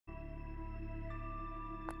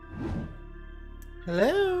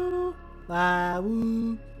Hello? Ah,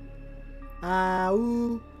 woo. Ah,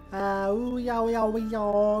 woo. Ah, woo. Yow, yow,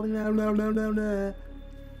 yow. No, no, no, no, no.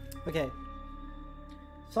 Okay.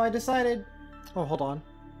 So I decided... Oh, hold on.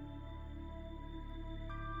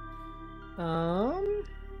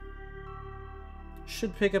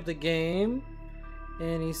 Should pick up the game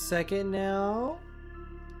any second now.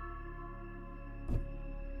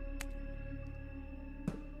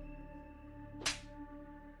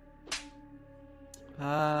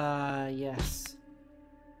 Yes.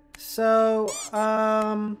 So,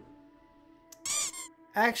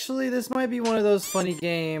 actually, this might be one of those funny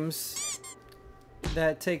games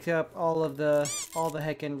that take up all the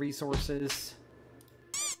heckin' resources.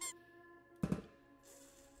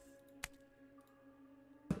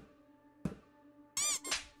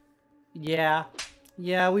 Yeah.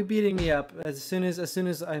 Yeah, we beating me up as soon as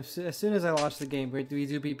I launch the game. We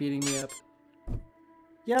do be beating me up.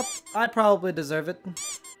 Yep, I probably deserve it.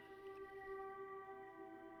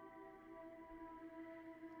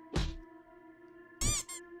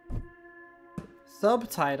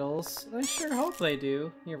 Subtitles? I sure hope they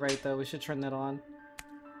do. You're right though, we should turn that on.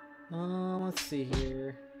 Let's see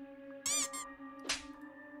here.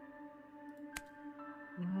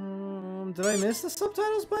 Did I miss the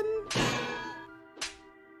subtitles button?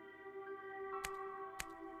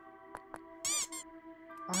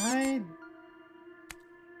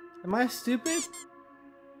 Am I stupid?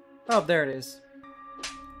 Oh, there it is.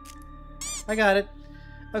 I got it.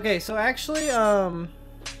 Okay, so actually,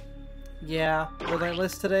 yeah,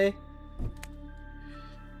 Relentless today.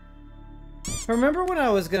 Remember when I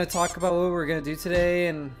was gonna talk about what we were gonna do today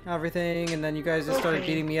and everything, and then you guys just started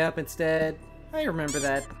beating me up instead? I remember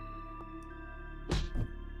that.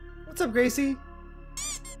 What's up, Gracie?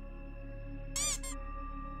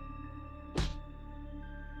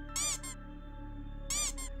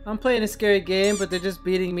 I'm playing a scary game, but they're just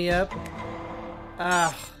beating me up.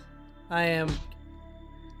 Ah, I'm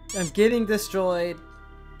getting destroyed.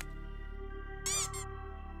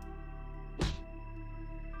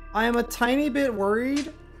 I am a tiny bit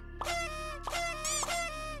worried.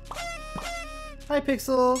 Hi,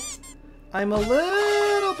 Pixel. I'm a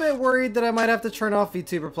little bit worried that I might have to turn off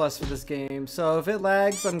VTuber Plus for this game. So if it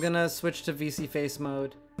lags, I'm gonna switch to VC Face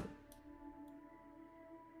mode.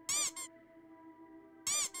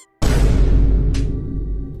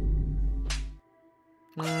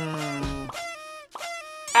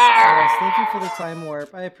 Yes, thank you for the time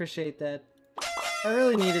warp. I appreciate that. I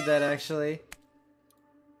really needed that, actually.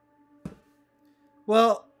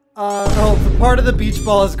 Well, oh, the part of the beach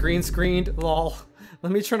ball is green screened. Lol.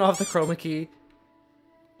 Let me turn off the chroma key.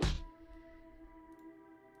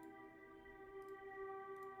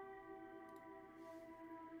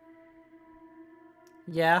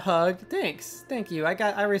 Yeah, hug. Thanks. Thank you.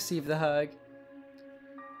 I received the hug.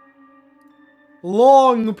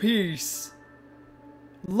 Long peace.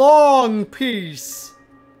 Long peace.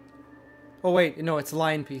 Oh wait, no, it's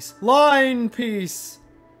line piece. Line piece.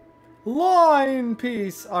 Line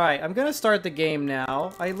piece. All right, I'm gonna start the game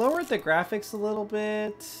now. I lowered the graphics a little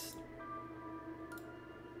bit.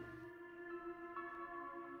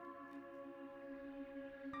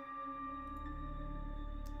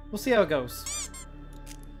 We'll see how it goes.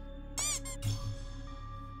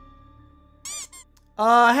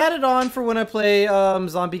 I had it on for when I play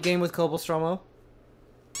zombie game with Cobblestromo,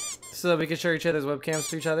 so that we can share each other's webcams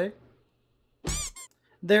to each other.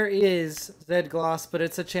 There is Z-Gloss, but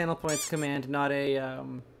it's a channel points command, not a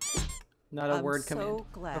word command. I'm so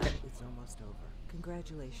glad okay. It's almost over.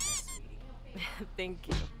 Congratulations, sweetie. Thank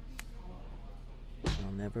you.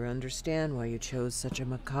 I'll never understand why you chose such a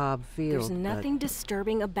macabre field. There's nothing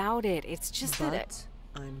disturbing about it. It's just that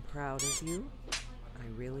I'm proud of you. I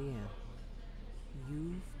really am.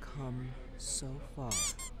 You've come so far.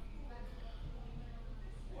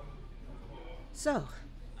 So,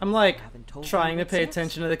 I'm like trying to pay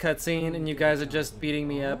attention to the cutscene, and you guys are just beating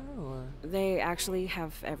me up. they actually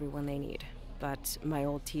have everyone they need. But my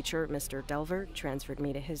old teacher, Mr. Delver, transferred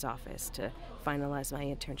me to his office to finalize my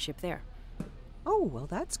internship there. Oh, well,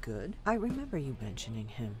 that's good. I remember you mentioning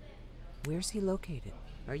him. Where's he located?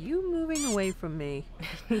 Are you moving away from me?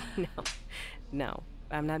 No,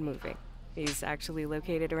 I'm not moving. He's actually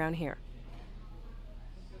located around here.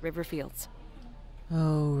 Riverfields.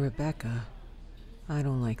 Oh, Rebecca. I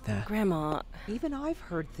don't like that. Grandma. Even I've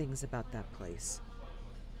heard things about that place.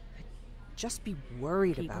 I'd just be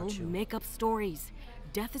worried about you. People make up stories.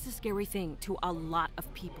 Death is a scary thing to a lot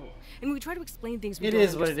of people, and we try to explain things we It don't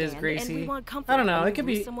is what it is, understand, Gracie. And we want comfort. I don't know. when It could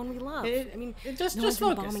we lose be someone we love. I mean, just no one's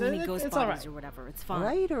been focus. bombing any ghost It's all bodies right. or whatever. It's fine.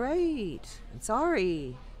 All right. I'm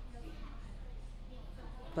sorry.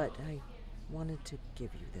 But I wanted to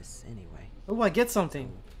give you this anyway. Oh, I get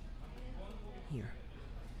something. Here.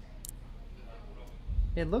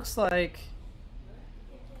 It looks like...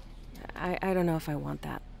 I don't know if I want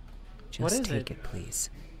that. Just take it, please.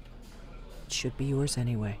 It should be yours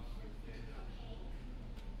anyway.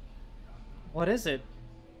 What is it?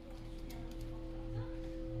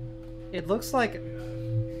 It looks like...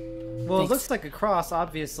 Well, Thanks. it looks like a cross,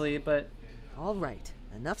 obviously, but... All right,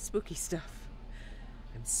 enough spooky stuff.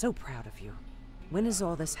 I'm so proud of you. When is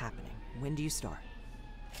all this happening? When do you start?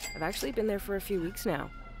 I've actually been there for a few weeks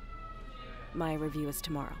now. My review is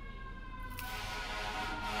tomorrow.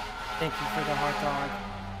 Thank you for the hot dog.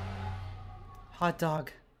 Hot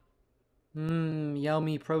dog. Mmm,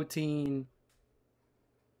 yummy protein.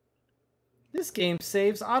 This game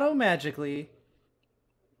saves auto-magically.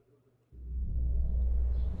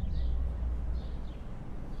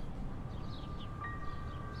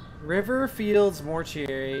 River Fields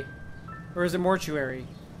Mortuary. Or is it Mortuary?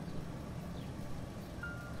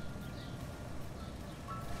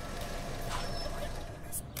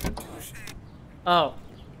 Oh.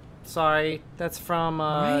 Sorry. That's from,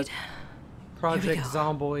 Right. Project go.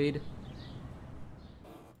 Zomboid.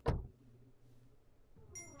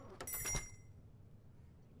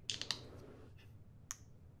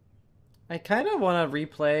 I kind of want to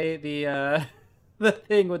replay the, the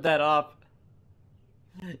thing with that off.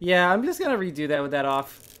 Yeah, I'm just gonna redo that with that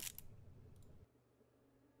off.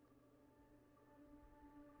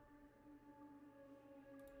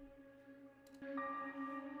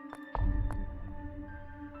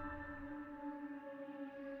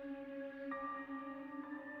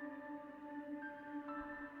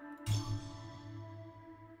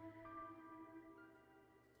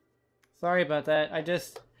 Sorry about that. I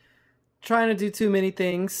just trying to do too many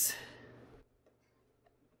things.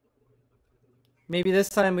 Maybe this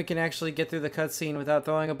time we can actually get through the cutscene without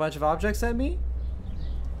throwing a bunch of objects at me?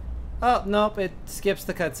 Oh, nope, it skips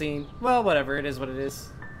the cutscene. Well, whatever, it is what it is.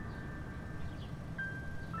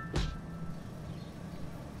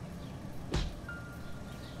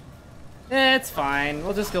 It's fine,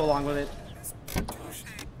 we'll just go along with it.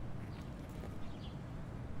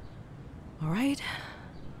 All right.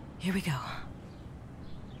 Here we go.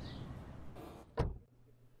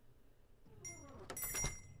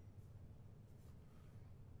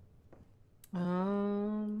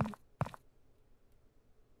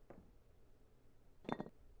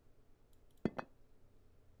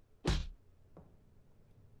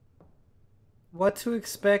 What to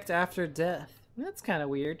expect after death? That's kind of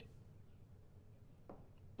weird.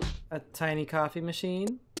 A tiny coffee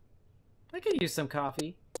machine? I could use some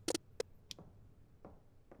coffee.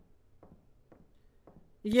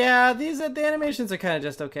 Yeah, the animations are kind of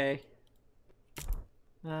just okay.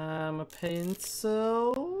 A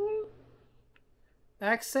pencil.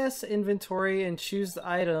 Access inventory and choose the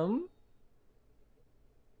item.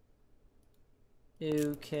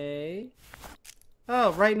 Okay.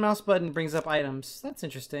 Oh, right mouse button brings up items. That's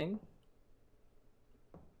interesting.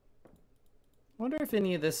 Wonder if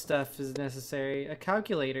any of this stuff is necessary. A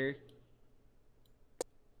calculator.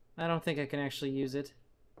 I don't think I can actually use it.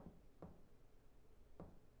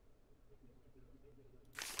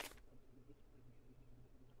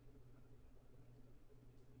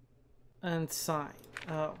 And sign.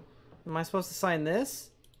 Oh. Am I supposed to sign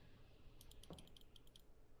this?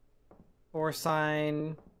 Or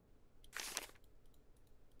sign...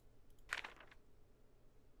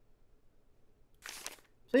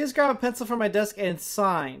 Please grab a pencil from my desk and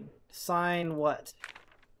sign. Sign what?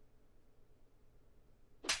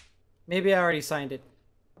 Maybe I already signed it.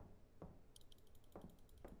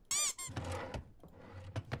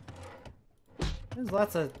 There's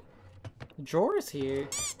lots of drawers here.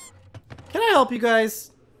 Can I help you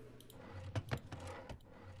guys?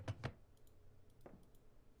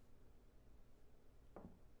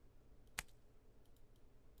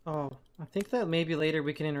 Oh, I think that maybe later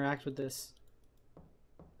we can interact with this.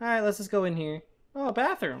 Alright, let's just go in here. Oh, a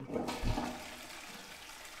bathroom.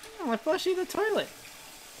 Oh, I flushed the toilet.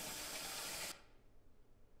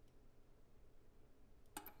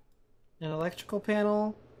 An electrical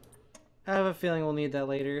panel. I have a feeling we'll need that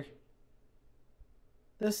later.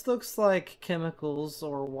 This looks like chemicals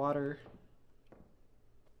or water.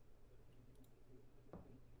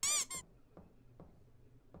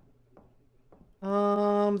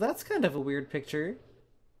 That's kind of a weird picture.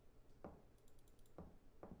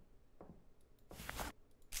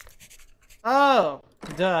 Oh,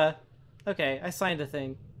 duh. Okay, I signed a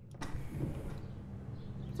thing.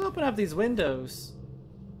 Let's open up these windows.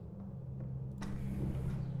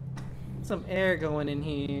 Some air going in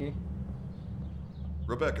here.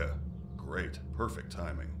 Rebecca, great, perfect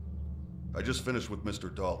timing. I just finished with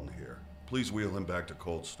Mr. Dalton here. Please wheel him back to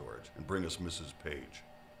cold storage and bring us Mrs. Page.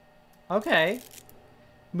 Okay.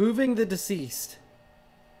 Moving the deceased.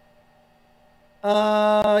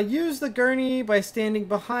 Use the gurney by standing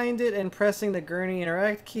behind it and pressing the gurney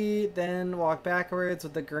interact key, then walk backwards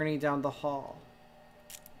with the gurney down the hall.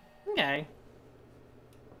 Okay.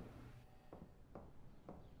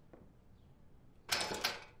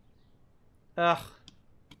 Ugh.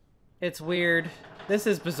 It's weird. This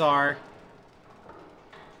is bizarre.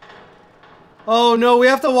 Oh no, we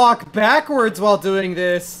have to walk backwards while doing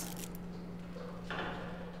this.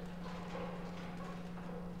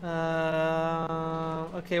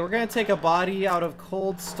 Okay, we're gonna take a body out of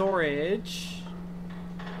cold storage.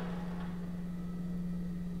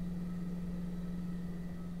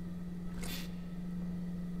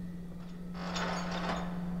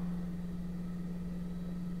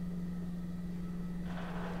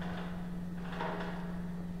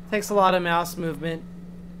 Takes a lot of mouse movement.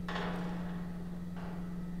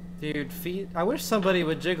 Dude, feet. I wish somebody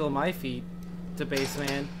would jiggle my feet to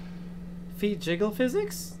Baseman. Feet jiggle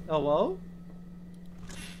physics? Oh, whoa?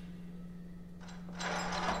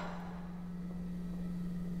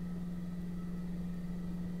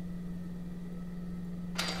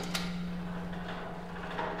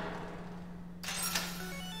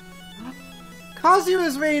 Kazuya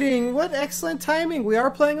is raiding! What excellent timing! We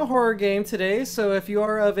are playing a horror game today, so if you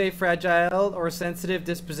are of a fragile or sensitive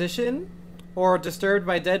disposition, or disturbed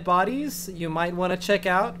by dead bodies, you might want to check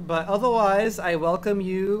out, but otherwise, I welcome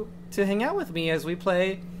you to hang out with me as we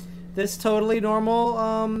play this totally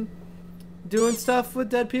normal, doing stuff with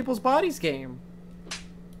dead people's bodies game.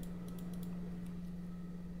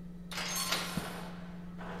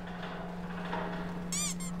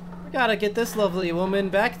 We gotta get this lovely woman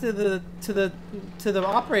back to the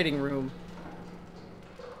operating room.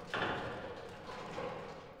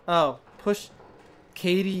 Oh, push.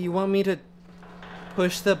 Katie, you want me to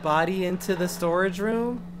push the body into the storage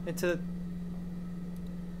room?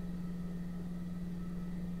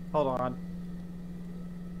 Hold on.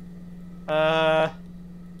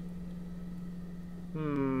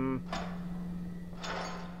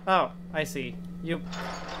 Oh, I see. You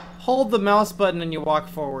hold the mouse button and you walk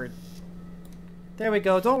forward. There we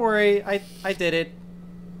go. Don't worry. I did it.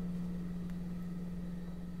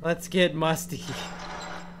 Let's get musty.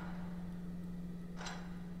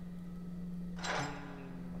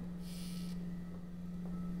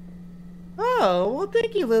 Oh, well,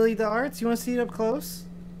 thank you, Lily the Arts. You want to see it up close?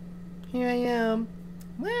 Here I am.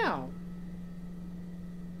 Wow.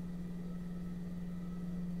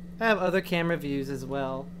 I have other camera views as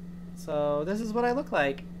well. So, this is what I look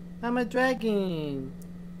like. I'm a dragon.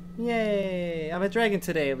 Yay. I'm a dragon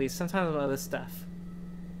today, at least. Sometimes I'm other stuff.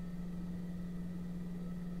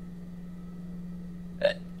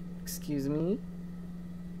 Excuse me.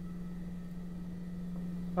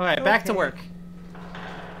 Alright, back to work.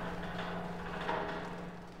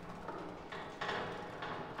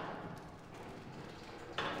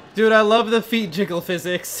 Dude, I love the feet jiggle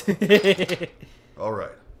physics.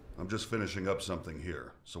 Alright, I'm just finishing up something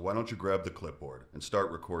here, so why don't you grab the clipboard and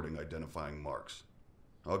start recording identifying marks.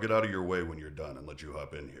 I'll get out of your way when you're done and let you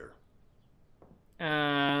hop in here.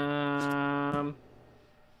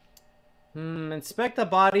 Inspect the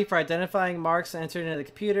body for identifying marks entered into the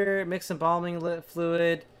computer. Mix embalming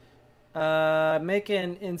fluid. Make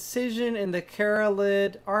an incision in the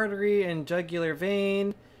carotid artery and jugular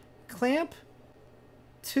vein. Clamp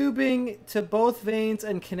tubing to both veins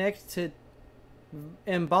and connect to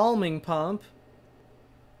embalming pump.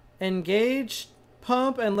 Engage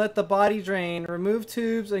pump and let the body drain. Remove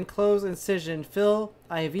tubes and close incision. Fill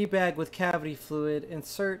IV bag with cavity fluid.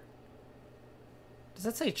 Insert. Does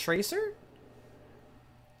that say tracer?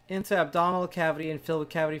 Into abdominal cavity and fill with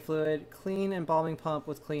cavity fluid. Clean embalming pump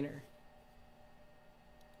with cleaner.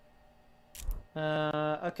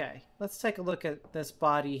 Okay. Let's take a look at this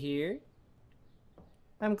body here.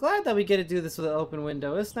 I'm glad that we get to do this with an open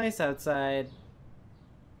window. It's nice outside.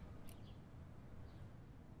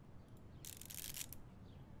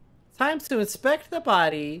 Time to inspect the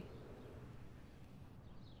body.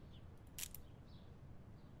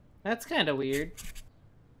 That's kind of weird.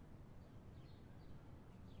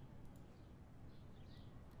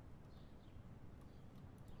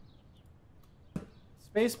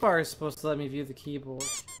 Spacebar is supposed to let me view the keyboard.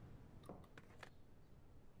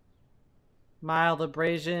 Mild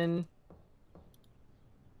abrasion.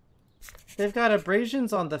 They've got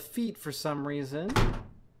abrasions on the feet for some reason.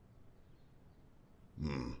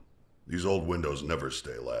 These old windows never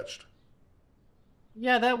stay latched.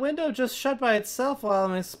 Yeah, that window just shut by itself while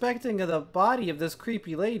I'm inspecting the body of this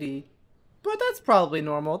creepy lady. But that's probably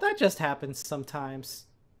normal. That just happens sometimes.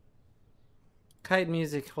 Kite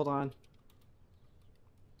music, hold on.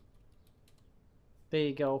 There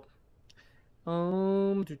you go.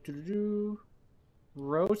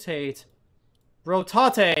 Rotate.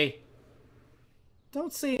 Rotate!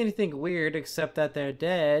 Don't see anything weird except that they're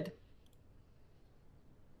dead.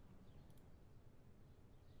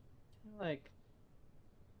 Like,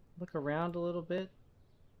 look around a little bit.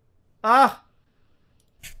 Ah!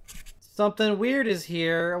 Something weird is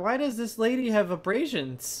here. Why does this lady have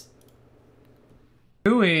abrasions?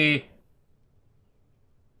 Ooey.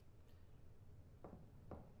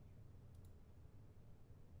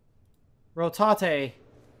 Rotate.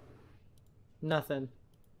 Nothing.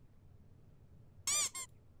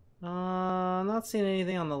 Not seeing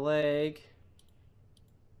anything on the leg.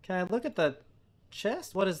 Can I look at the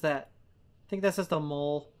chest? What is that? I think that's just a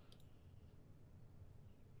mole.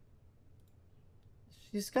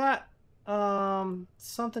 She's got,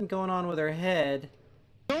 something going on with her head.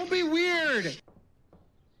 Don't be weird!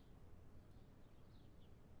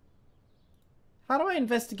 How do I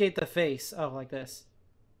investigate the face? Oh, like this.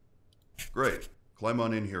 Great. Climb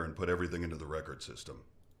on in here and put everything into the record system.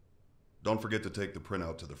 Don't forget to take the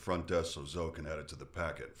printout to the front desk so Zoe can add it to the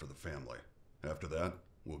packet for the family. After that,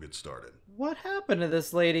 we'll get started. What happened to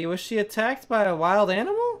this lady? Was she attacked by a wild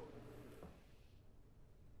animal?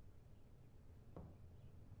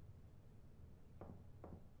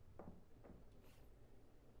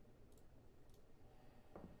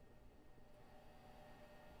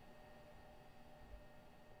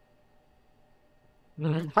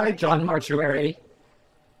 Hi, John Mortuary.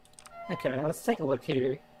 Okay, let's take a look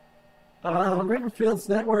here. Riverfield's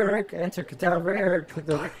network, enter cadaver, click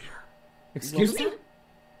the... Excuse me?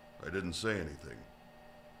 I didn't say anything.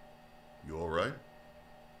 You alright?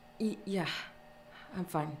 Yeah, I'm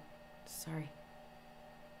fine. Sorry.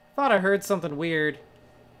 Thought I heard something weird.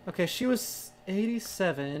 Okay, she was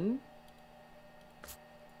 87.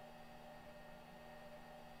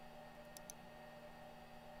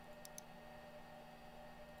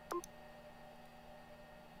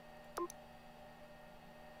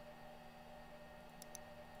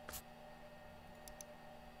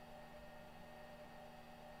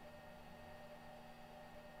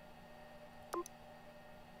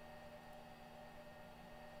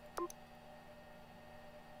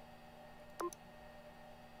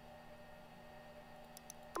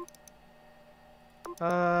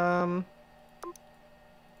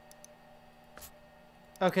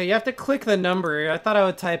 Okay, you have to click the number. I thought I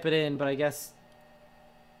would type it in, but I guess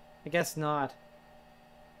not.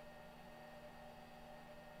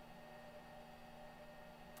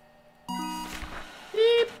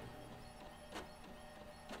 Beep.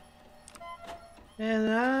 And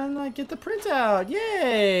then I get the printout.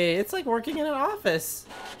 Yay! It's like working in an office.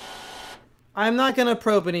 I'm not gonna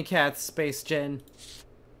probe any cats, Space Gen.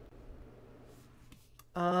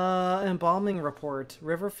 Embalming report.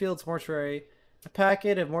 Riverfield's mortuary. A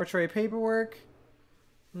packet of mortuary paperwork.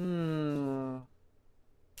 Okie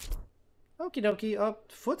dokie. Oh,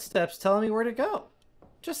 footsteps telling me where to go.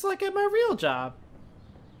 Just like at my real job.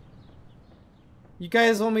 You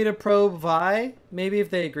guys want me to probe Vi? Maybe if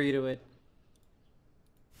they agree to it.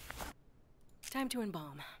 Time to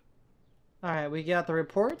embalm. Alright, we got the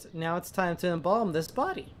report. Now it's time to embalm this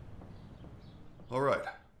body. Alright.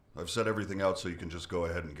 I've set everything out so you can just go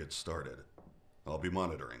ahead and get started. I'll be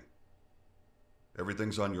monitoring.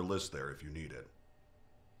 Everything's on your list there if you need it.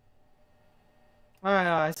 Alright,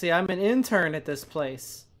 I see. I'm an intern at this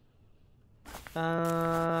place.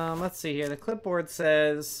 Let's see here. The clipboard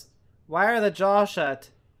says, wire the jaw shut.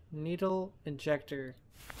 Needle injector.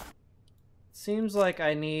 Seems like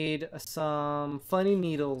I need some funny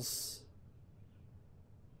needles.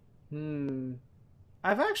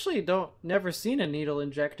 I've actually never seen a needle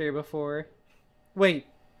injector before. Wait,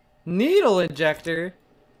 needle injector?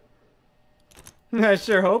 I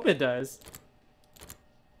sure hope it does.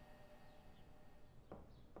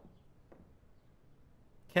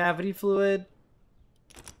 Cavity fluid.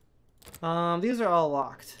 These are all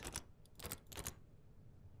locked.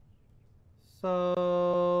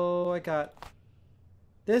 So I got...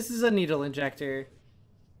 This is a needle injector.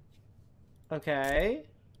 Okay.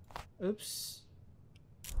 Oops.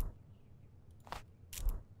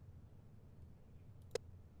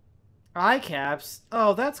 Eye caps?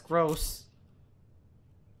 Oh, that's gross.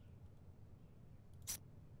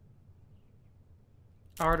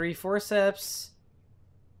 Artery forceps.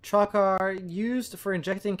 Trocar used for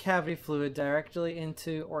injecting cavity fluid directly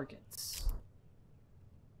into organs.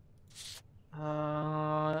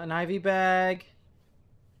 An IV bag.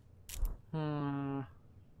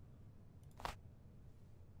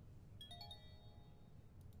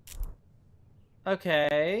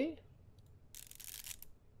 Okay.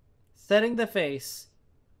 Setting the face.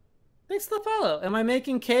 Thanks for the follow. Am I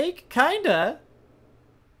making cake? Kinda.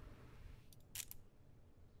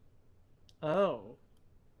 Oh.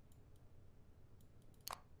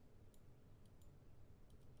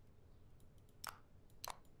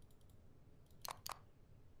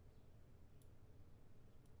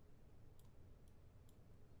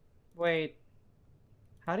 Wait.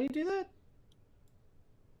 How do you do that?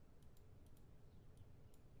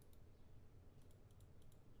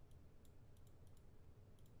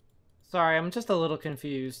 Sorry, I'm just a little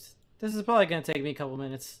confused. This is probably gonna take me a couple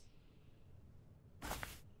minutes.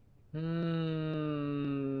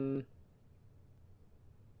 Hmm.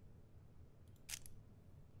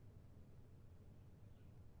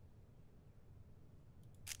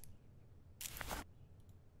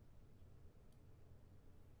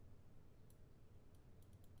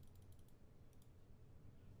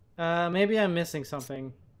 Maybe I'm missing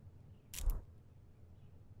something.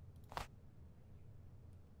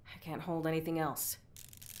 I can't hold anything else.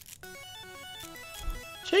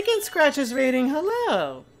 Chicken Scratch is rating.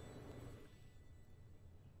 Hello.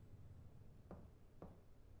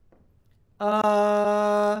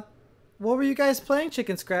 What were you guys playing,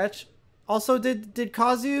 Chicken Scratch? Also, did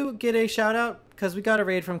Kazu get a shout out? Because we got a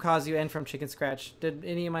raid from Kazu and from Chicken Scratch. Did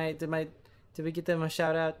we get them a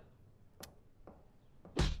shout out?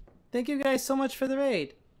 Thank you guys so much for the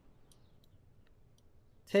raid.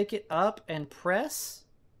 Take it up and press.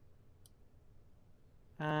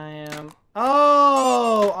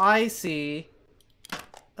 Oh, I see.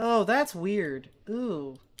 Oh, that's weird.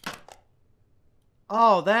 Ooh.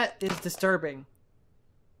 Oh, that is disturbing.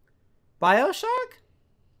 BioShock?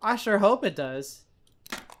 I sure hope it does.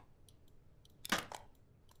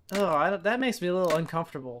 Oh, that makes me a little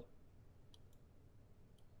uncomfortable.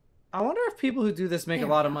 I wonder if people who do this make a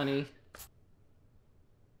lot of money.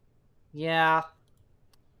 Yeah.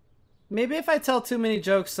 Maybe if I tell too many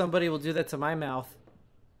jokes, somebody will do that to my mouth.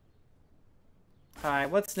 Alright,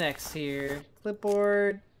 what's next here?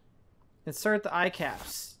 Clipboard. Insert the eye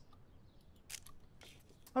caps.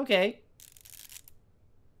 Okay.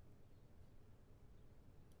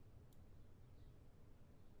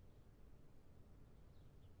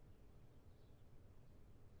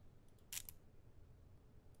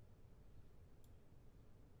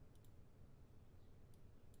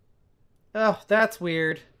 Oh, that's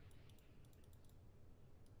weird.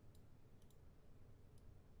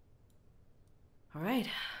 All right.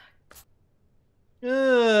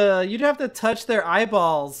 Ugh, you'd have to touch their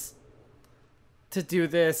eyeballs to do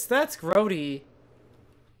this. That's grody.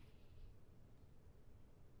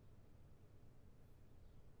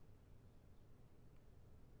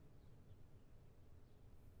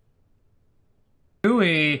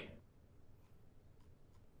 Ooey.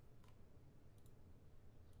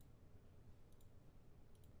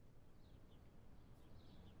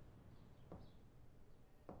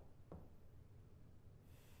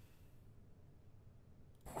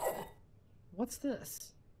 What's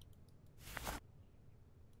this?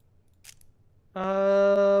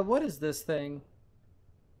 What is this thing?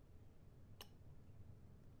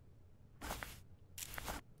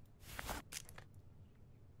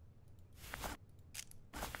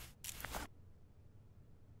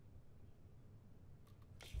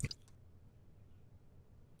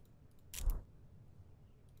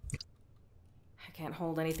 I can't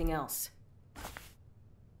hold anything else.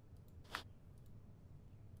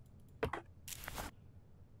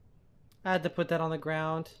 I had to put that on the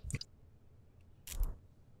ground.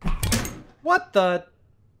 What the?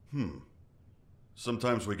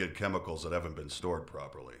 Sometimes we get chemicals that haven't been stored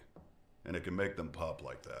properly, and it can make them pop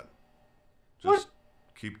like that. Just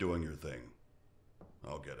keep doing your thing.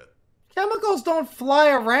 I'll get it. Chemicals don't fly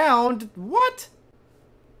around. What?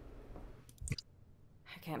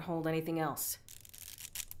 I can't hold anything else.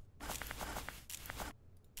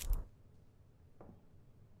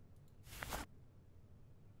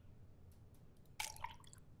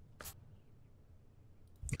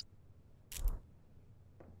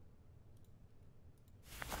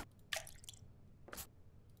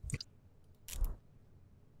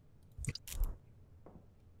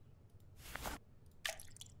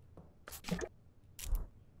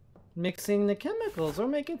 Mixing the chemicals or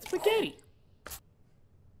making spaghetti.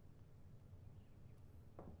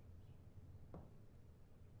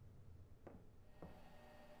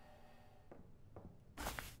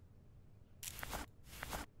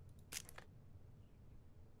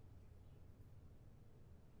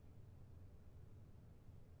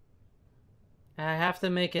 I have to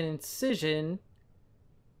make an incision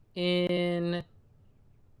in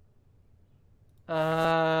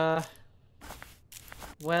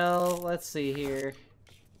Well, let's see here.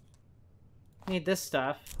 Need this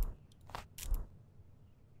stuff.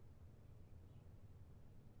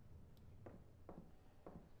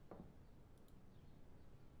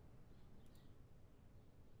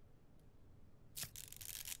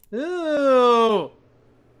 Ooh!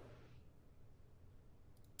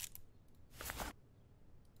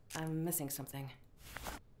 I'm missing something.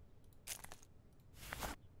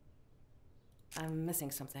 I'm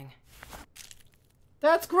missing something.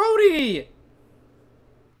 That's Grody!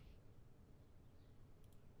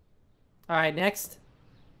 Alright, next.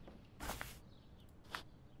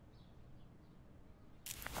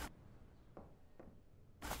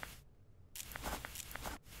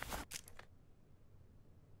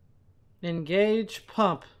 Engage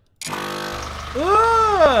pump.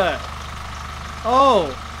 Ugh!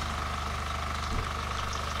 Oh.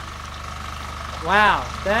 Wow,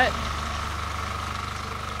 that...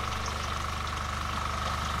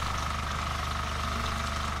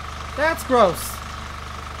 That's gross.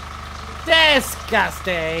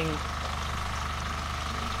 Disgusting.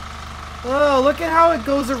 Oh, look at how it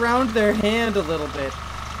goes around their hand a little bit.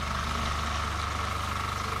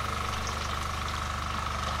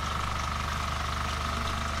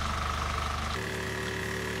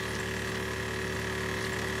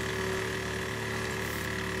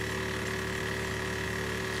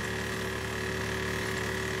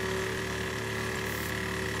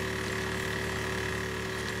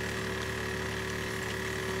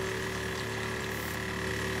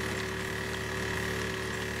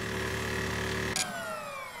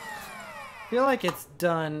 I feel like it's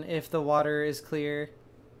done if the water is clear.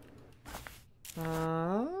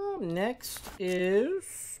 Next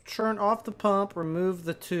is turn off the pump, remove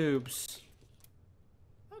the tubes.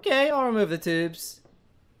 Okay, I'll remove the tubes.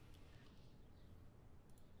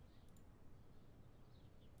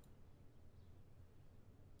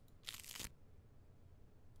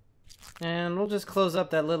 And we'll just close up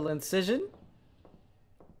that little incision.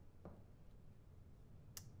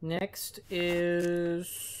 Next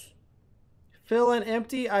is fill an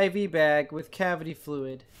empty IV bag with cavity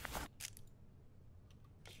fluid.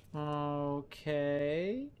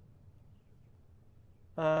 Okay.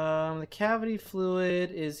 The cavity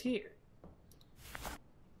fluid is here.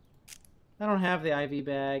 I don't have the IV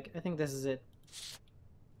bag. I think this is it.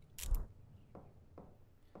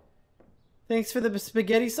 Thanks for the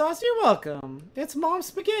spaghetti sauce. You're welcome. It's Mom's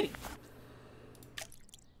spaghetti.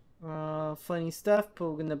 Funny stuff.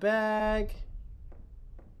 Put in the bag.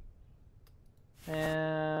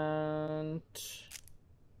 And...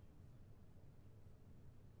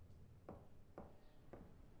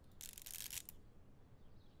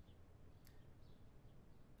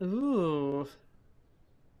 Ooh.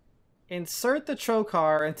 Insert the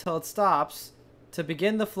trocar until it stops to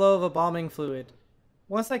begin the flow of embalming fluid.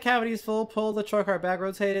 Once the cavity is full, pull the trocar back,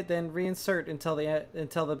 rotate it, then reinsert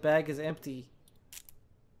until the bag is empty.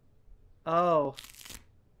 Oh.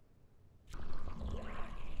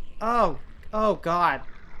 Oh. Oh God.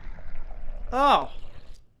 Oh.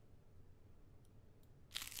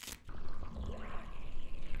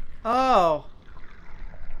 Oh.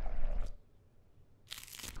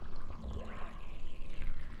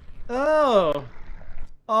 Oh.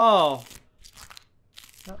 Oh.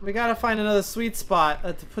 We gotta find another sweet spot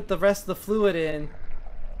to put the rest of the fluid in.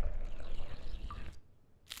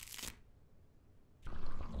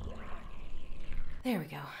 There we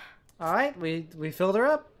go. Alright, we filled her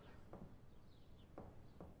up.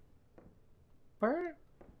 Where?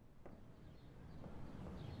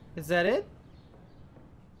 Is that it?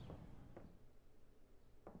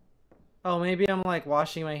 Oh, maybe I'm like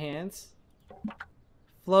washing my hands.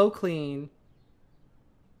 Flow clean.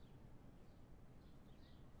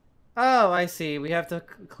 Oh, I see. We have to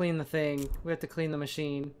clean the thing. We have to clean the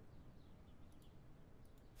machine.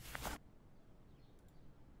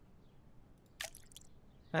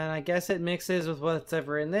 And I guess it mixes with what's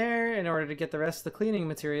ever in there in order to get the rest of the cleaning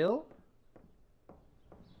material.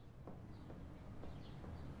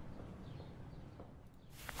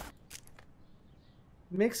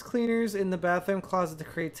 Mix cleaners in the bathroom closet to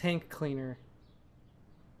create tank cleaner.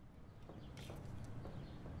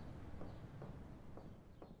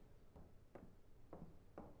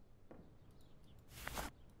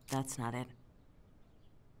 That's not it.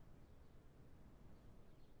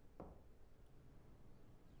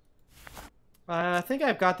 I think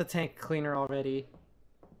I've got the tank cleaner already.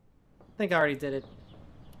 I think I already did it.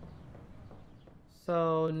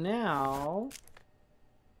 So now...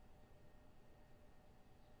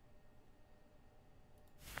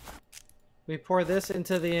 we pour this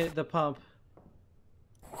into the pump.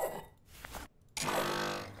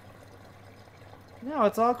 Now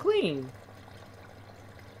it's all clean.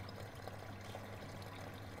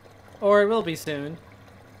 Or it will be soon.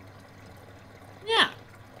 Yeah.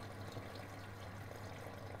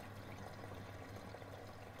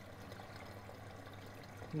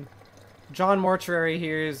 John Mortuary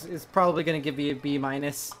here is probably going to give me a B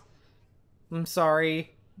minus. I'm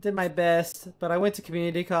sorry. Did my best, but I went to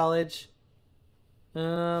community college.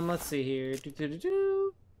 Let's see here.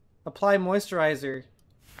 Apply moisturizer.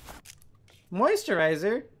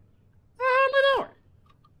 Moisturizer? I don't know.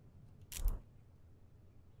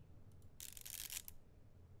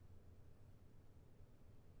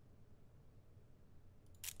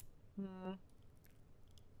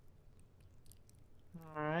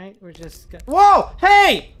 Alright, we're just gonna... Whoa!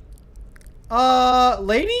 Hey!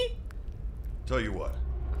 Lady? Tell you what,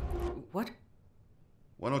 What?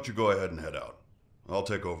 why don't you go ahead and head out? I'll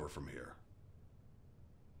take over from here.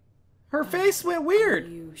 Her face went Are weird.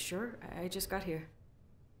 you sure? I just got here.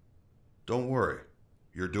 Don't worry,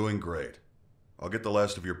 you're doing great. I'll get the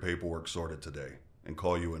last of your paperwork sorted today and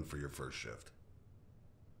call you in for your first shift.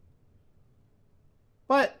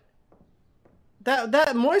 But that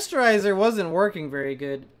moisturizer wasn't working very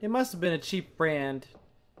good. It must have been a cheap brand.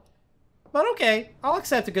 But okay, I'll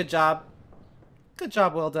accept a good job. Good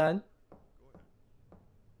job, well done.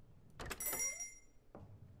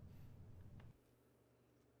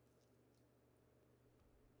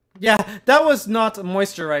 Yeah, that was not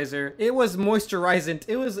moisturizer. It was moisturizant.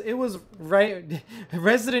 It was right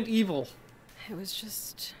Resident Evil. It was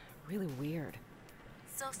just really weird.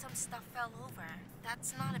 So some stuff fell over.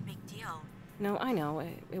 That's not a big deal. No, I know.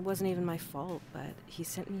 It wasn't even my fault, but he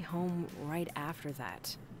sent me home right after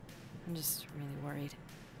that. I'm just really worried.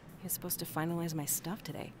 He was supposed to finalize my stuff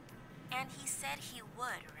today. And he said he would,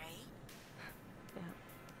 right? Yeah.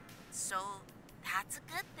 So that's a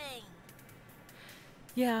good thing.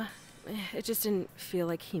 Yeah, it just didn't feel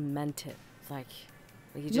like he meant it. Like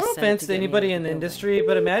he just No said it offense to get me anybody out in of the building. industry,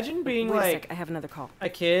 but imagine being Wait a like sec, I have another call. a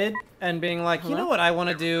kid and being like, you Hello? know what I want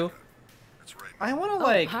to do? That's right. I want to Oh,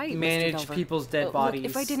 like hi, Mr. manage Delver. people's dead Look, bodies.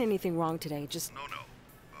 if I did anything wrong today, just... No.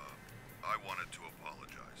 I wanted to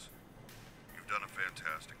apologize. You've done a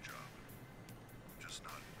fantastic job. I'm just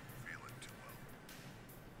not feeling too well.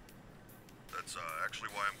 That's actually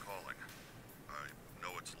why I'm calling. I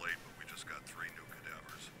know it's late, but we just got 3 new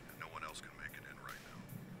cadavers, and no one else can make it in right now.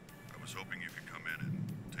 I was hoping you could come in and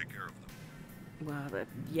take care of them. Well,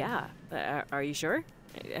 yeah. Are you sure?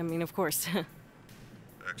 I mean, of course.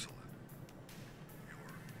 Excellent.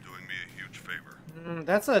 You're doing me a huge favor.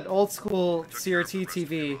 That's an old school I took care of the CRT rest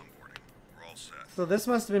of your TV. onboarding. We're all set. So this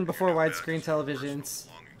must have been before Your widescreen badge is in the personal televisions.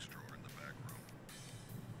 belongings drawer in the back room.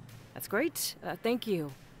 That's great. Thank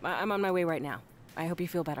you. I'm on my way right now. I hope you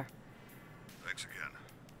feel better. Thanks again.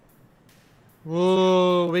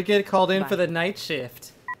 Whoa, we get called in for Bye. the night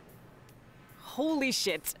shift. Holy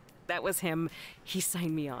shit. That was him. He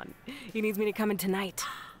signed me on. He needs me to come in tonight.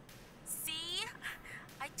 See?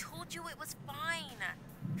 I told you it was fine.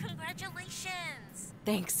 Congratulations.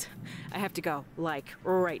 Thanks. I have to go. Like,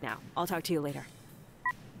 right now. I'll talk to you later.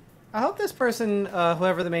 I hope this person,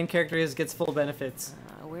 whoever the main character is, gets full benefits.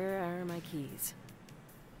 Where are my keys?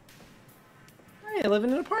 Hey, I live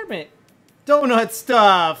in an apartment. Donut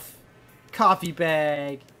stuff. Coffee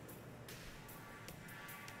bag.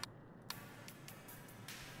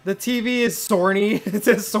 The TV is Sorny. It's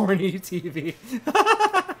a Sorny TV.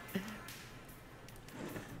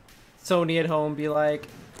 Sony at home be like,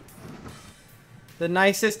 the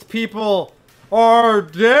nicest people are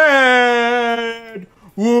dead.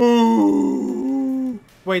 Woo!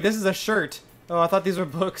 Wait, this is a shirt. Oh, I thought these were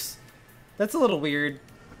books. That's a little weird.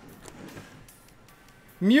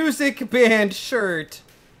 Music band shirt.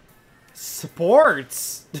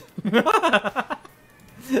 Sports. I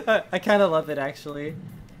kind of love it, actually.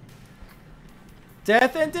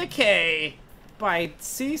 Death and Decay by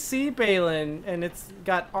C.C. Balin, and it's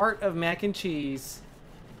got art of mac and cheese.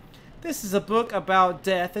 This is a book about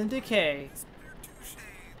death and decay.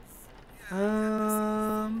 Okay.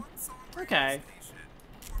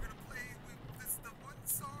 We're gonna play this is the one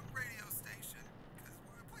song radio station because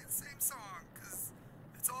we're gonna play the same song because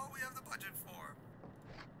it's all we have the budget for.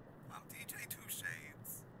 I'm DJ Two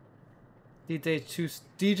Shades.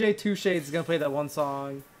 DJ Two Shades is gonna play that one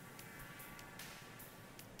song.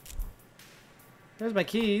 There's my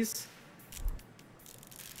keys.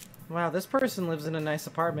 Wow, this person lives in a nice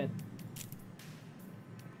apartment.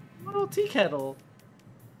 Little tea kettle.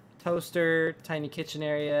 Toaster, tiny kitchen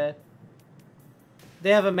area.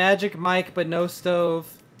 They have a magic mic, but no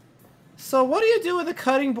stove. So what do you do with a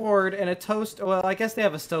cutting board and a toast? Well, I guess they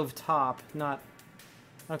have a stove top, not...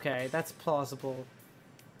 Okay, that's plausible.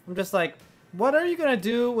 I'm just like, What are you gonna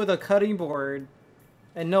do with a cutting board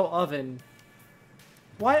and no oven?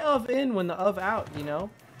 Why of in when the of out, you know?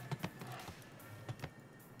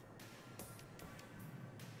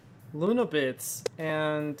 Luna bits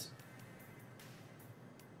and...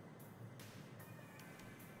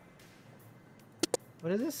 What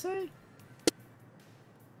does this say?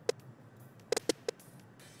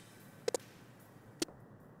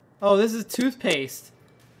 Oh, this is toothpaste.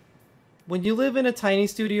 When you live in a tiny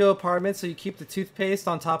studio apartment, so you keep the toothpaste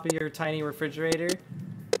on top of your tiny refrigerator.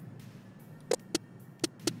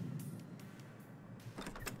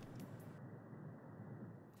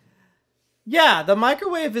 Yeah, the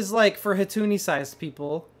microwave is like for Hatuni-sized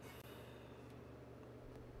people.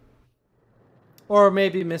 Or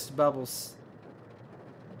maybe Mr. Bubbles.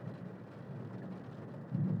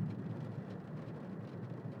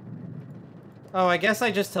 Oh, I guess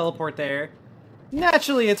I just teleport there.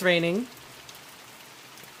 Naturally, it's raining.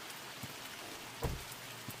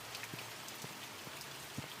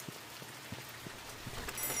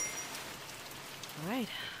 Alright,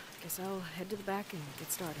 guess I'll head to the back and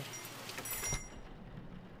get started.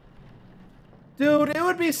 Dude, it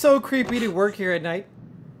would be so creepy to work here at night.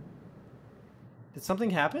 Did something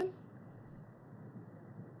happen?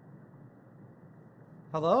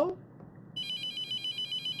 Hello?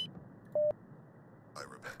 Hi,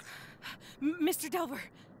 Rebecca. Mr. Delver,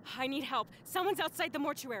 I need help. Someone's outside the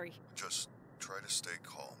mortuary. Just try to stay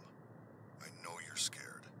calm. I know you're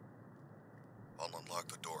scared. I'll unlock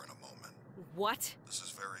the door in a moment. What? This is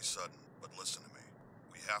very sudden, but listen to me.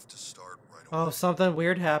 We have to start right Oh, away. something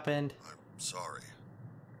weird happened. I'm sorry.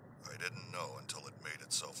 I didn't know until it made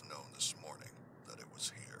itself known this morning that it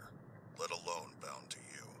was here, let alone bound to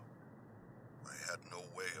you. I had no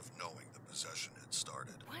way of knowing the possession had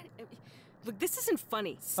started. What? Look, this isn't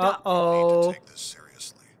funny. Stop. You Uh-oh. need to take this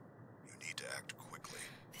seriously. You need to act quickly.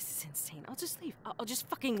 This is insane. I'll just leave. I'll just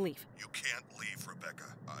fucking leave. You can't leave, Rebecca.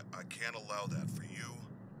 I can't allow that for you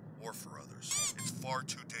or for others. It's far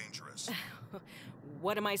too dangerous.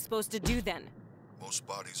 What am I supposed to do then? Most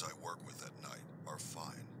bodies I work with at night are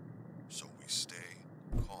fine, so we stay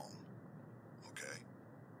calm, okay?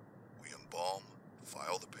 We embalm,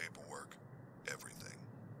 file the paperwork, everything.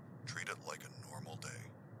 Treat it like a normal day.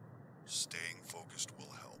 Staying focused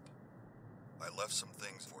will help. I left some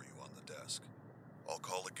things for you on the desk. I'll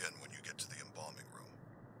call again when you get to the embalming room.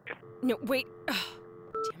 No, wait. Ugh,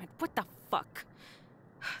 damn it. What the fuck?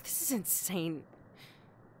 This is insane.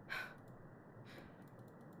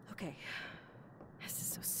 Okay. This is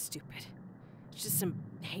so stupid. It's just some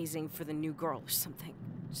hazing for the new girl or something.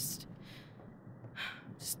 Just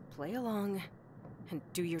play along and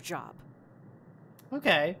do your job.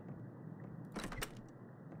 Okay.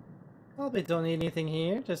 Probably don't need anything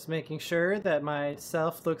here. Just making sure that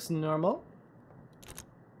myself looks normal.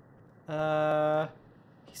 He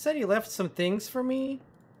said he left some things for me.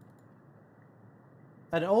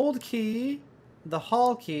 An old key, the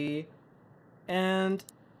hall key, and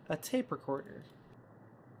a tape recorder.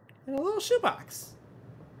 And a little shoebox.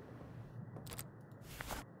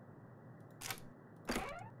 I'm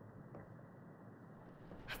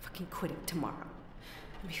fucking quitting tomorrow.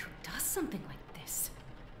 I mean, who does something like this?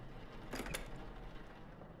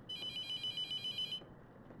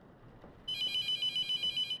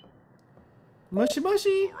 Mushy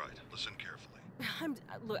mushy. All right, listen carefully.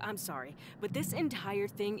 Look, I'm sorry, but this entire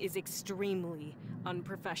thing is extremely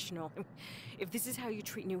unprofessional. If this is how you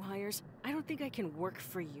treat new hires, I don't think I can work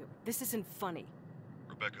for you. This isn't funny.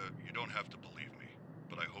 Rebecca, you don't have to believe me,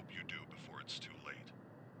 but I hope you do before it's too late.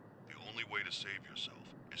 The only way to save yourself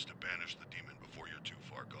is to banish the demon before you're too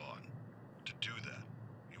far gone. To do that,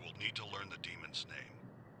 you will need to learn the demon's name,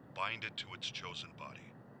 bind it to its chosen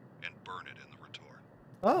body, and burn it in the retort.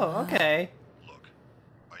 Oh, okay. Look,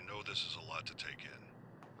 I know this is a lot to take in.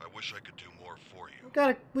 I wish I could do more for you.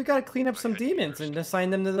 We gotta clean up some demons and assign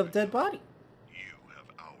them to the dead body. You have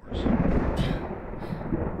hours.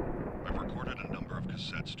 I've recorded a number of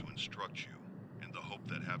cassettes to instruct you, in the hope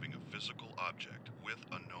that having a physical object with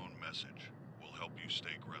a known message will help you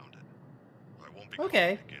stay grounded. I won't be calling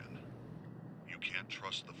again. You can't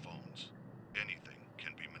trust the phones. Anything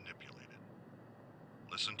can be manipulated.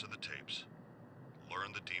 Listen to the tapes.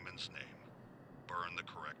 Learn the demon's name. Burn the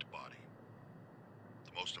correct body.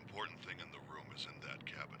 The most important thing in the room is in that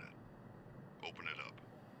cabinet. Open it up.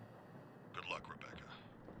 Good luck, Rebecca.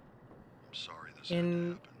 I'm sorry this had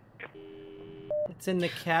to happen. It's in the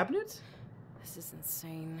cabinet? This is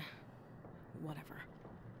insane. Whatever.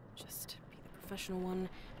 Just be the professional one,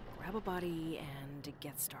 grab a body, and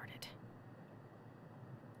get started.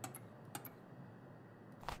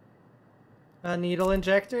 A needle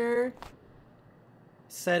injector.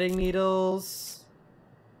 Setting needles.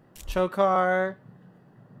 Chokar.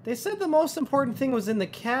 They said the most important thing was in the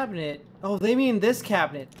cabinet. Oh, they mean this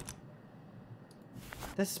cabinet.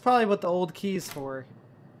 This is probably what the old key is for.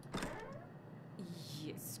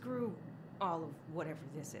 Yeah, screw all of whatever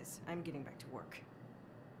this is. I'm getting back to work.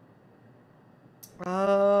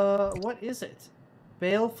 What is it?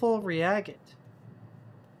 Baleful reagate.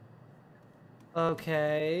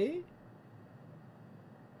 Okay.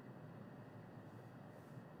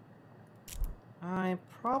 I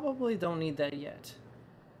probably don't need that yet.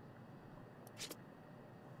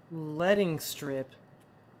 Letting strip.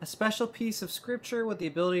 A special piece of scripture with the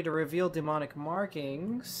ability to reveal demonic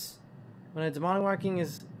markings. When a demonic marking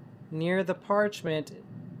is near the parchment, it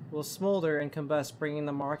will smolder and combust, bringing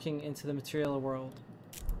the marking into the material world.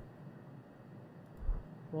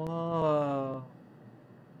 Whoa.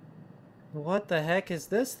 What the heck is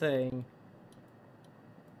this thing?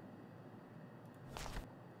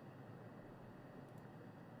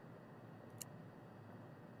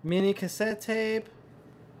 Mini cassette tape.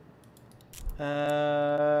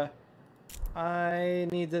 I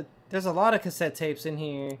need to... There's a lot of cassette tapes in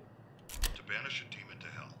here. To banish a demon to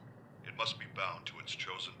hell, it must be bound to its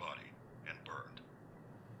chosen body and burned.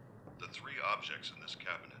 The 3 objects in this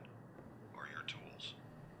cabinet are your tools.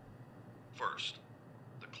 First,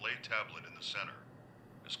 the clay tablet in the center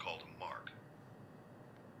is called a mark.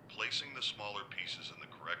 Placing the smaller pieces in the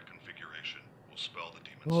correct configuration will spell the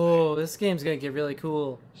demon's Whoa, name. this game's gonna get really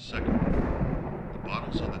cool. Second, the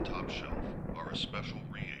bottles on the top shelf are a special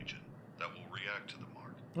reagent that will react to the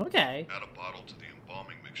mark. Okay. Add a bottle to the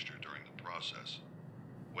embalming mixture during the process.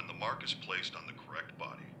 When the mark is placed on the correct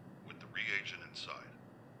body with the reagent inside,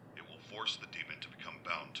 it will force the demon to become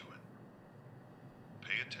bound to it.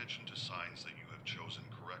 Pay attention to signs that you have chosen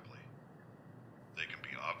correctly. They can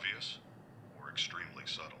be obvious or extremely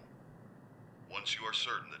subtle. Once you are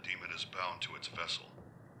certain the demon is bound to its vessel,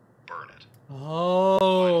 burn it.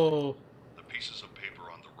 Oh. The pieces of paper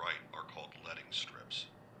on the right are called letting strips.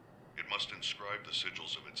 It must inscribe the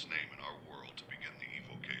sigils of its name in our world to begin the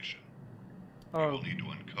evocation. You will need to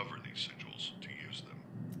uncover these sigils to use them.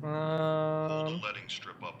 Hold a letting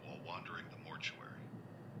strip up while wandering the mortuary.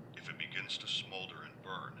 If it begins to smolder and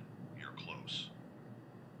burn, you're close.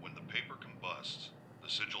 When the paper combusts, the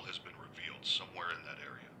sigil has been revealed somewhere in that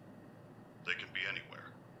area. They can be anywhere,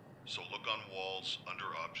 so look on walls, under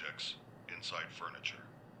objects, inside furniture.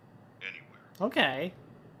 Anywhere. Okay.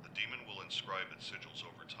 The demon will inscribe its sigils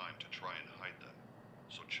over time to try and hide them,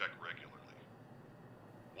 so check regularly.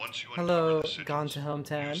 Once you Hello, uncover the sigils, gone to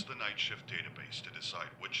hometown. use the night shift database to decide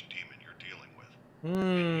which demon you're dealing with,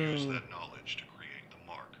 and use that knowledge to create the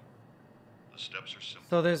mark. The steps are simple.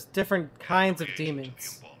 So there's different kinds of Add the reagent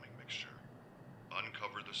demons. to the embalming mixture.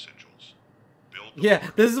 Uncover the sigils. Build the Yeah,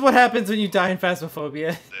 mark. this is what happens when you die in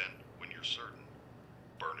Phasmophobia. Then, when you're certain,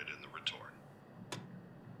 burn it in the retort.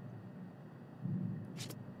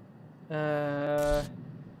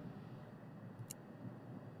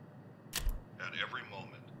 At every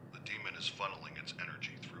moment, the demon is funneling its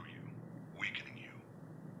energy through you, weakening you,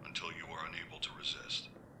 until you are unable to resist.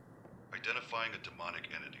 Identifying a demonic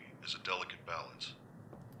entity is a delicate balance.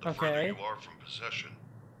 The further you are from possession,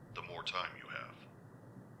 the more time you have.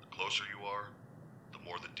 The closer you are, the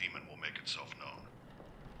more the demon will make itself known,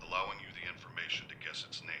 allowing you the information to guess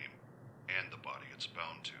its name and the body it's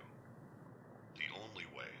bound to. The only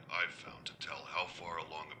way I've found to tell how far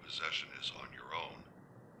along a possession is on your own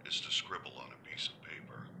is to scribble on a piece of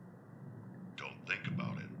paper. Don't think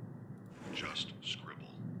about it. Just scribble.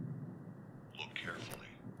 Look carefully.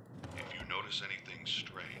 If you notice anything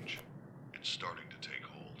strange, it's starting to take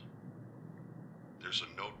hold. There's a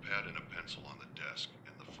notepad and a pencil on the desk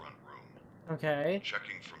in the front room. Okay.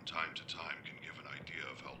 Checking from time to time can give an idea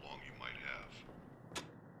of how long you might have.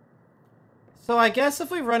 So I guess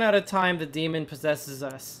if we run out of time, the demon possesses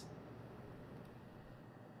us.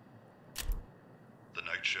 The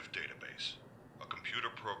Night Shift Database. A computer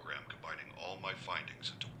program combining all my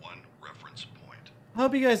findings into one reference point. I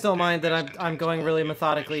hope you guys don't mind that Database I'm contains going all really the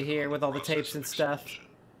methodically information here on with all the process tapes of and stuff. expulsion,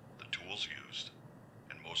 the tools used,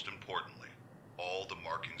 and most importantly, all the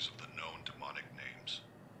markings of the known demonic names.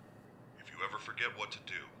 If you ever forget what to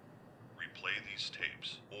do, replay these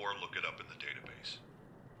tapes or look it up in the database.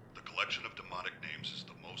 The collection of demonic names is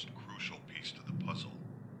the most crucial piece to the puzzle.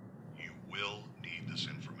 You will need this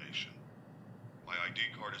information. My ID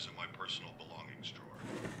card is in my personal belongings drawer.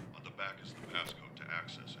 On the back is the passcode to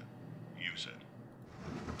access it. Use it.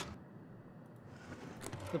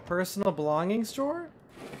 The personal belongings drawer?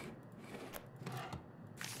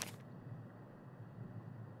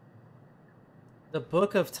 The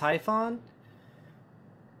Book of Typhon?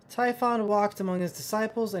 Typhon walked among his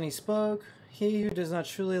disciples, and he spoke. He who does not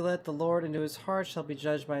truly let the Lord into his heart shall be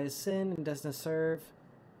judged by his sin, and does not serve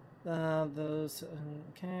those.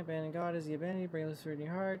 Okay, abandon God is the abandoned. Bring this in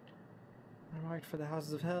your heart. Marked for the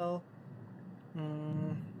houses of hell.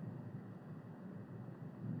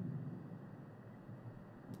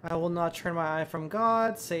 I will not turn my eye from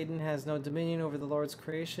God. Satan has no dominion over the Lord's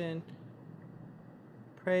creation.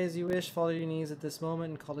 Pray as you wish, fall to your knees at this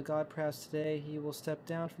moment and call to God. Perhaps today he will step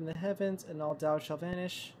down from the heavens and all doubt shall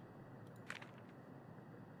vanish.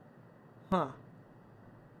 Huh.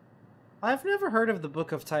 I've never heard of the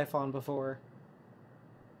Book of Typhon before.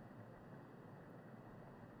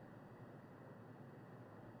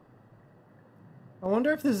 I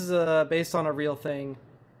wonder if this is based on a real thing.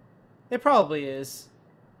 It probably is.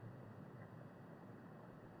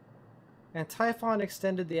 And Typhon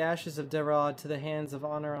extended the ashes of Derod to the hands of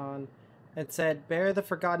Honoron and said, "Bear the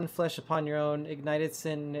forgotten flesh upon your own ignited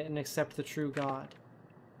sin and accept the true God."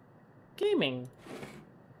 Gaming.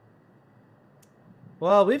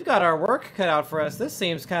 Well, we've got our work cut out for us. This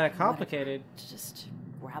seems kind of complicated. Just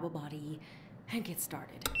grab a body and get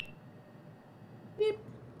started. Beep.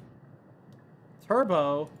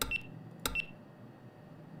 Turbo.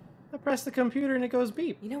 I press the computer and it goes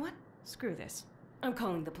beep. You know what? Screw this. I'm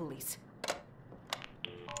calling the police.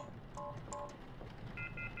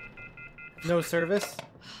 No service.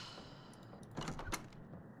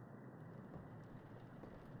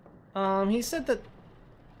 He said that...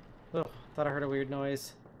 Oh, thought I heard a weird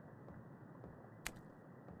noise.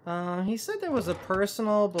 He said there was a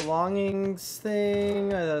personal belongings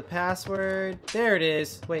thing, a password. There it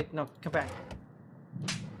is. Wait, no, come back.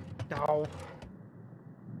 No.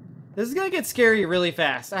 This is gonna get scary really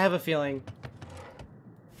fast. I have a feeling.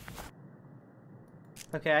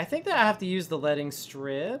 Okay, I think that I have to use the letting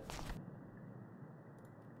strip.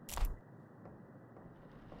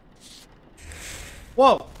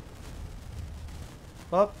 Whoa!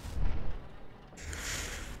 Up.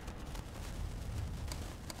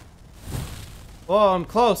 Whoa, I'm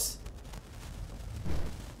close.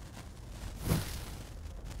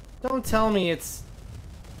 Don't tell me it's...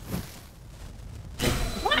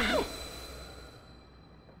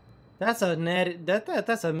 That's a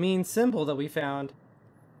that's a mean symbol that we found.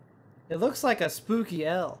 It looks like a spooky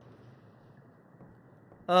L.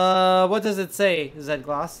 What does it say,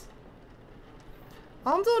 Zedgloss?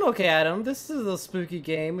 I'm doing okay, Adam. This is a spooky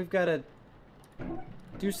game. We've got to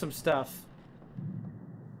do some stuff.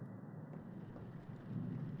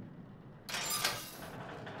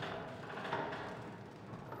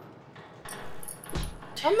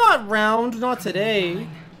 I'm not round, not today.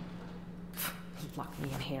 Lock me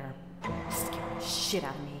in here. Scare the shit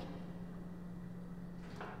out of me.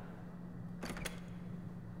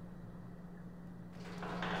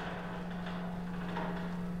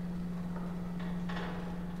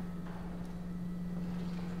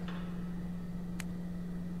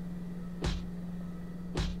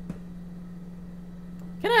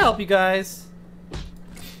 Can I help you guys?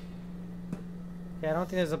 Yeah, I don't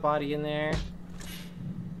think there's a body in there.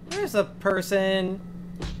 There's a person.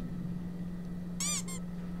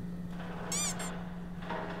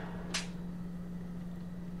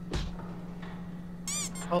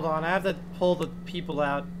 Hold on, I have to pull the people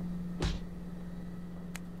out.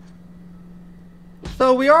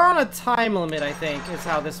 So we are on a time limit, I think, is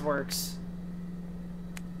how this works.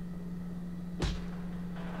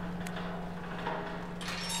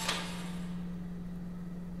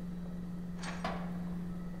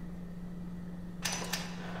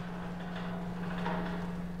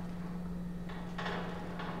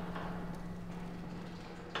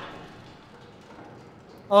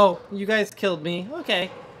 Oh, you guys killed me. Okay.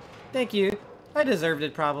 Thank you. I deserved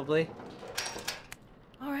it, probably.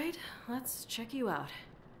 Alright, let's check you out.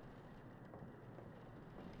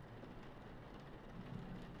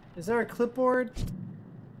 Is there a clipboard?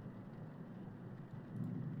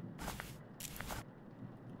 At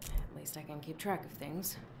least I can keep track of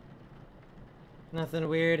things. Nothing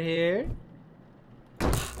weird here.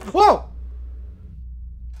 Whoa!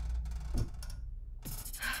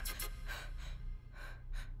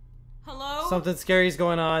 Hello? Something scary's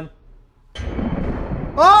going on.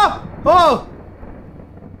 Oh! Oh!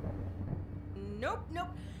 Nope, nope.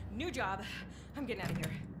 New job. I'm getting out of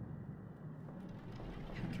here.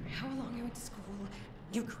 I don't care how long I went to school.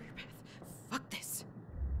 New career path. Fuck this.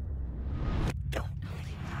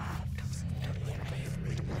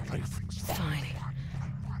 Fine.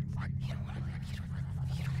 You don't want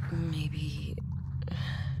to... Maybe...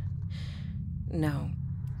 No.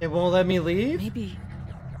 It won't let me leave? Maybe...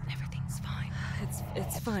 Everything's fine.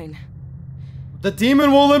 It's fine. The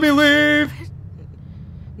demon won't let me leave!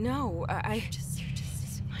 No, I'm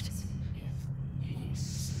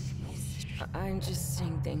just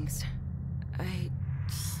saying things. I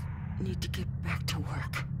just need to get back to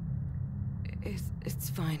work. It's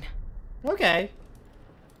fine. Okay.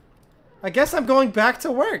 I guess I'm going back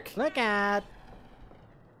to work. Look at.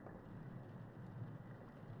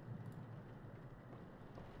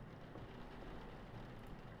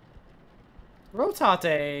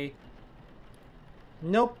 Rotate.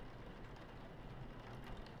 Nope.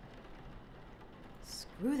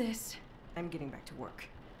 Screw this. I'm getting back to work.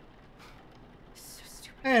 So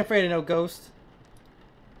stupid. I ain't afraid of no ghost.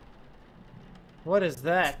 What is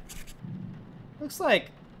that? Looks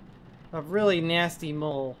like a really nasty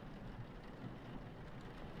mole.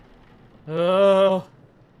 Oh.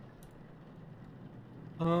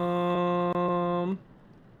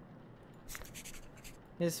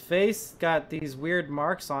 His face got these weird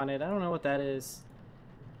marks on it. I don't know what that is.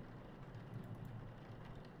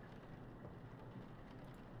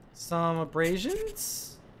 Some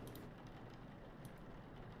abrasions?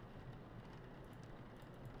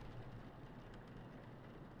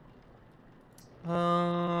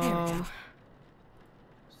 There we go.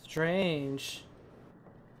 Strange.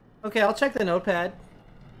 Okay, I'll check the notepad.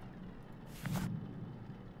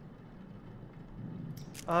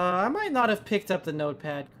 I might not have picked up the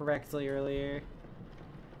notepad correctly earlier.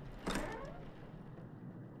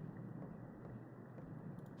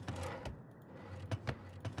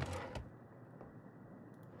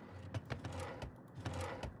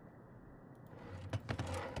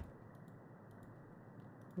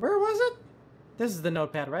 Where was it? This is the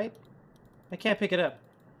notepad, right? I can't pick it up.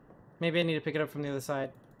 Maybe I need to pick it up from the other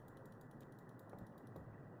side.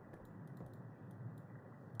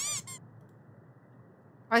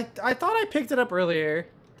 I thought I picked it up earlier.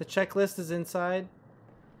 The checklist is inside.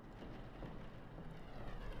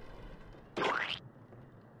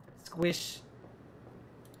 Squish.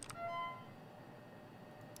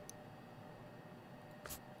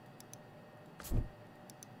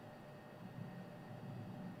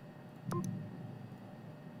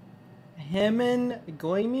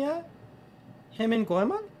 Hemengoimia?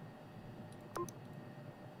 Hemengoima?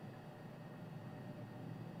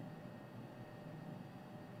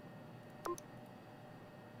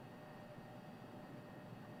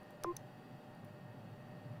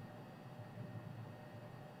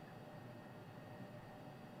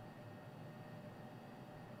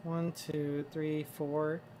 One, two, three,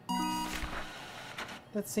 four.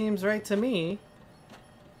 That seems right to me.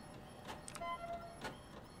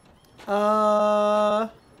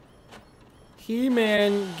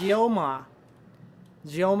 He-Man Gioma.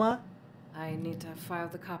 Gioma? I need to file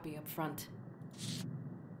the copy up front.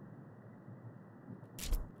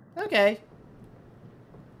 Okay.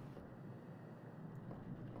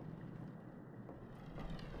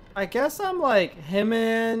 I guess I'm like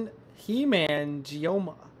He-Man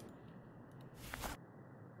Gioma.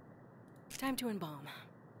 Time to embalm.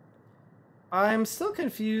 I'm still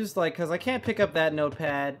confused, like, because I can't pick up that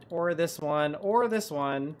notepad, or this one, or this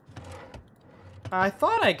one. I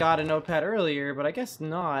thought I got a notepad earlier, but I guess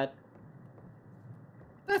not.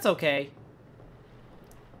 That's okay.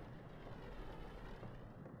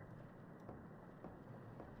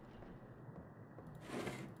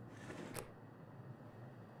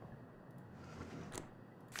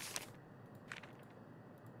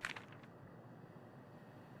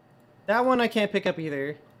 That one I can't pick up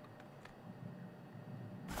either.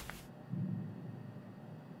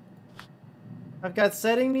 I've got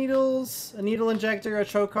setting needles, a needle injector, a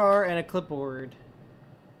trocar, and a clipboard.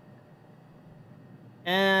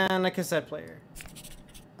 And a cassette player.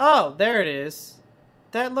 Oh, there it is.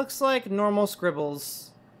 That looks like normal scribbles.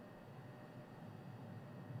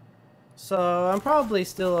 So I'm probably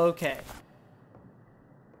still okay.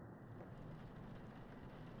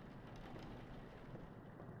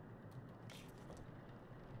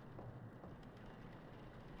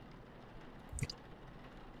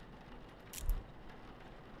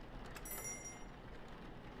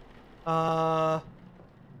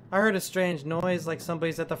 I heard a strange noise like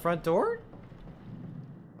somebody's at the front door?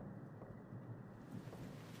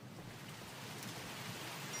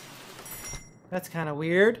 That's kind of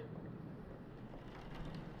weird.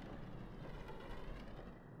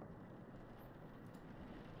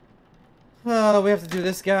 Oh, we have to do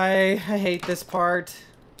this guy. I hate this part.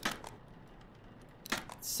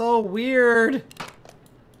 It's so weird.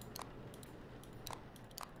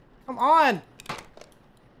 Come on.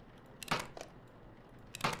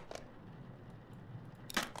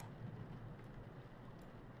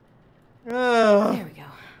 Ugh. There we go.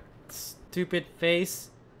 Stupid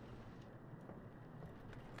face.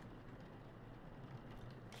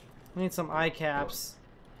 I need some eye caps.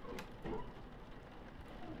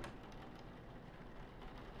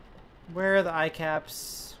 Where are the eye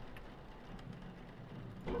caps?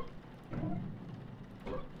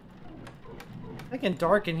 I can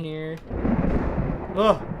darken here.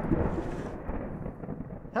 Ugh.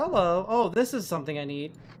 Hello. Oh, this is something I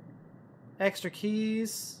need. Extra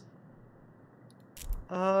keys.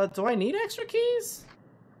 Do I need extra keys?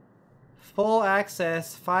 Full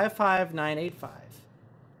access 55985.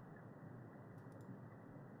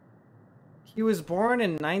 He was born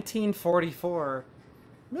in 1944.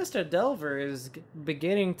 Mr. Delver is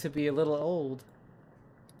beginning to be a little old.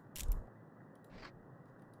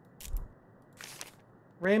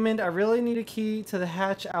 Raymond, I really need a key to the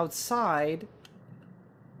hatch outside.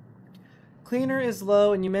 Cleaner is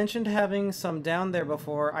low, and you mentioned having some down there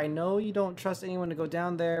before. I know you don't trust anyone to go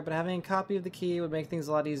down there, but having a copy of the key would make things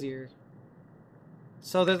a lot easier.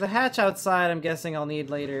 So there's a hatch outside I'm guessing I'll need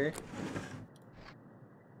later.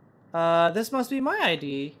 This must be my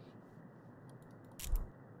ID.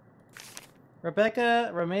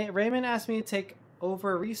 Raymond asked me to take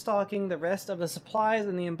over restocking the rest of the supplies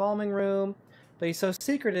in the embalming room, but he's so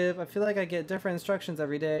secretive, I feel like I get different instructions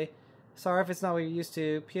every day. Sorry if it's not what you're used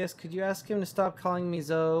to. P.S. Could you ask him to stop calling me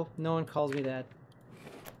Zoe? No one calls me that.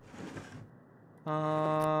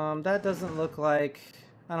 That doesn't look like...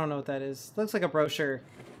 I don't know what that is. Looks like a brochure.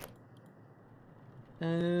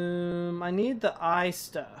 I need the eye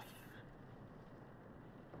stuff.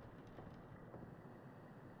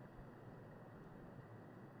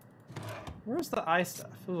 Where's the eye stuff?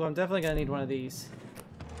 Ooh, I'm definitely gonna need one of these.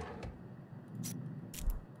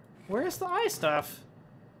 Where's the eye stuff?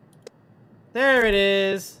 There it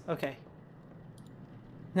is. Okay.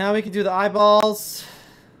 Now we can do the eyeballs.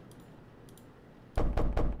 All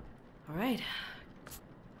right.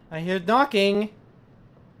 I hear knocking.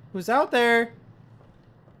 Who's out there?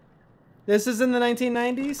 This is in the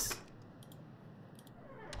 1990s?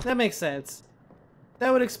 That makes sense.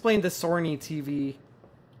 That would explain the Sony TV.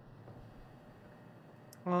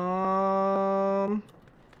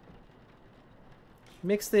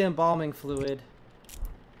 Mix the embalming fluid.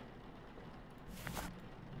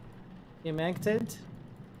 Humectant?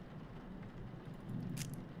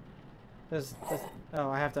 Oh,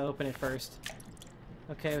 I have to open it first.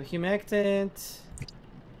 Okay, humectant.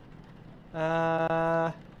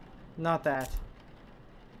 Not that.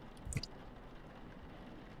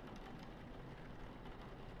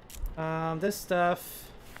 This stuff.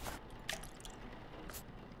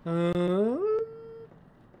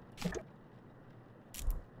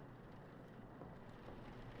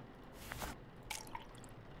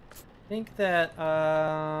 I think that,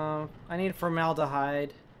 I need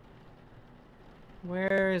formaldehyde.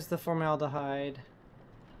 Where is the formaldehyde?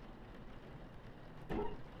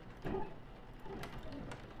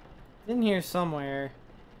 In here somewhere.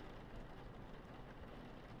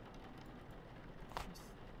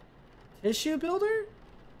 Tissue builder?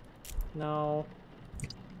 No.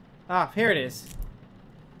 Ah, here it is.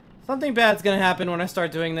 Something bad's gonna happen when I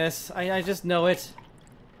start doing this. I just know it.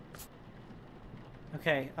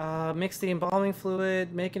 Okay, mix the embalming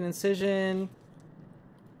fluid, make an incision.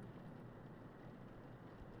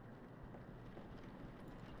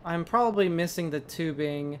 I'm probably missing the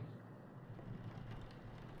tubing.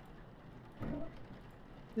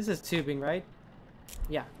 This is tubing, right?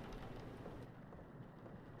 Yeah.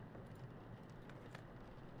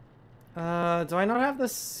 Do I not have the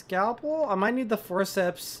scalpel? I might need the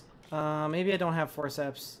forceps. Maybe I don't have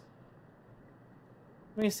forceps.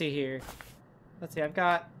 Let me see here. Let's see, I've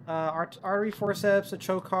got artery forceps, a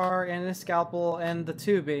trocar, and a scalpel, and the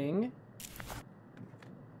tubing.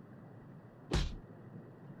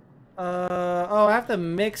 Oh, I have to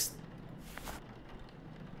mix...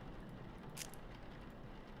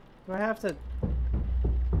 Do I have to...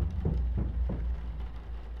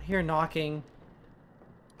 I hear knocking.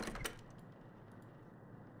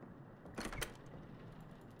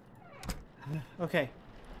 Okay.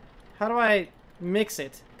 How do I mix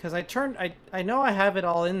it? Because I know I have it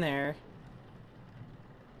all in there.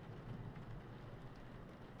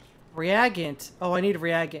 Reagent. Oh, I need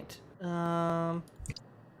reagent. I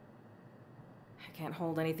can't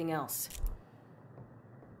hold anything else.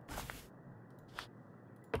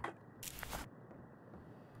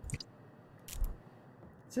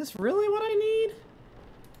 Is this really what I need?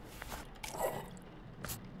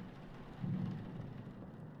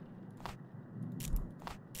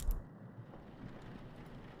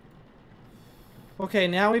 Okay,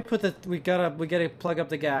 now we put the we gotta plug up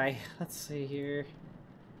the guy. Let's see here.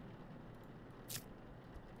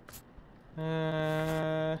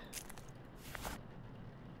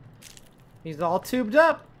 He's all tubed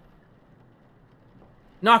up.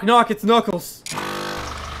 Knock knock, it's Knuckles.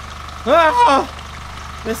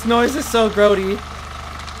 Ah! This noise is so grody.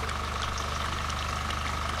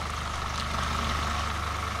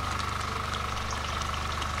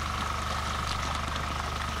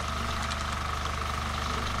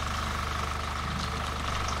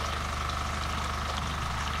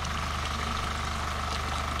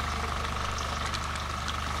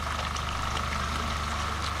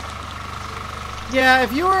 Yeah,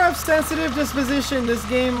 if you are of sensitive disposition, this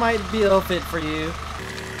game might be ill fit for you.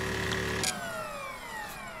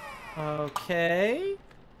 Okay.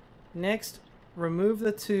 Next, remove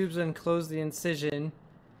the tubes and close the incision.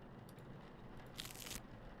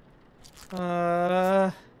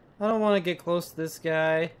 I don't want to get close to this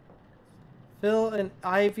guy. Fill an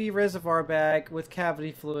IV reservoir bag with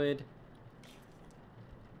cavity fluid.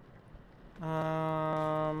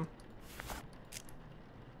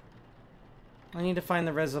 I need to find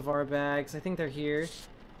the reservoir bags. I think they're here.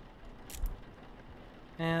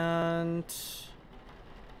 And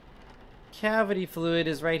cavity fluid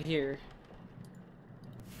is right here.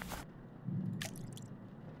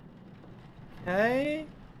 Okay.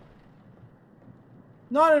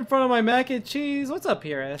 Not in front of my mac and cheese. What's up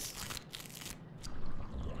here, S?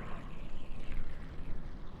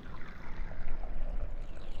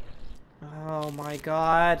 Oh my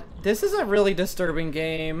god. This is a really disturbing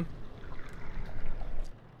game.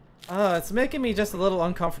 Oh, it's making me just a little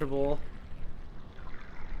uncomfortable.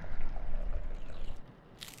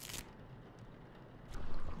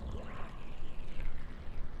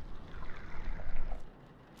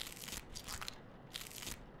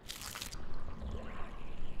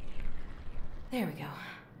 There we go.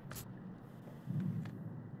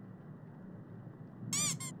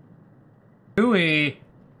 Ooey.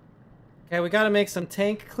 Okay, we gotta make some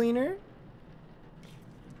tank cleaner.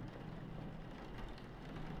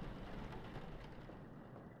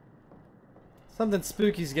 Something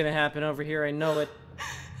spooky's gonna happen over here, I know it.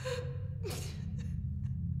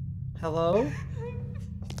 Hello?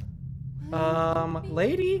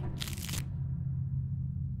 Lady?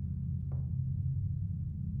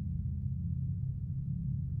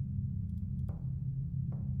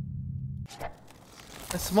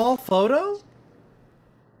 A small photo?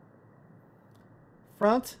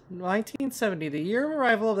 Front, 1970, the year of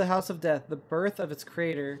arrival of the House of Death, the birth of its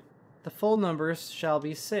creator. The full numbers shall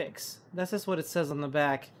be 6. That's just what it says on the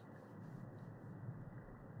back.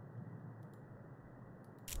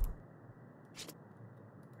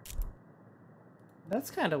 That's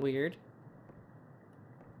kind of weird.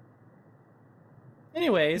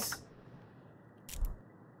 Anyways.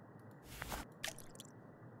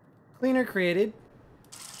 Cleaner created.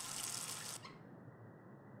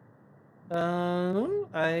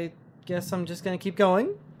 I guess I'm just gonna keep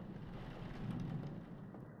going.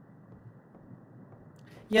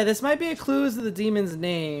 Yeah, this might be a clue as to the demon's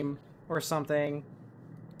name or something.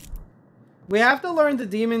 We have to learn the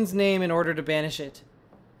demon's name in order to banish it.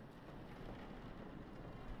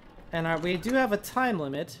 And we do have a time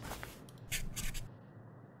limit.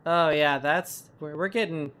 Oh yeah, that's we're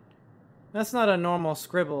getting. That's not a normal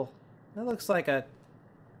scribble. That looks like a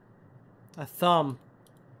thumb.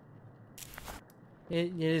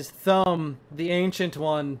 It is Thumb, the ancient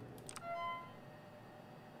one.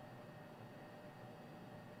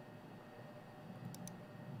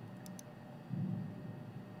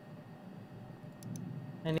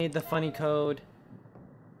 I need the funny code.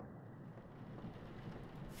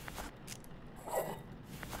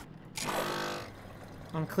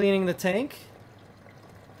 I'm cleaning the tank.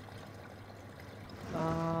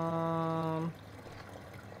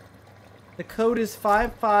 The code is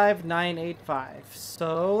 55985.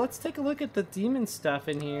 So let's take a look at the demon stuff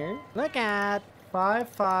in here. Look at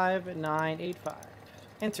 55985.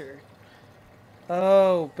 Enter.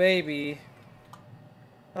 Oh, baby.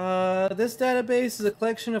 This database is a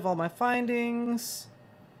collection of all my findings.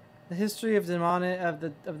 The history of demonic of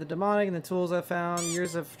the demonic and the tools I found,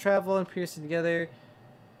 years of travel and piercing together.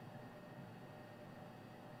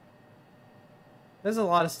 There's a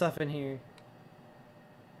lot of stuff in here.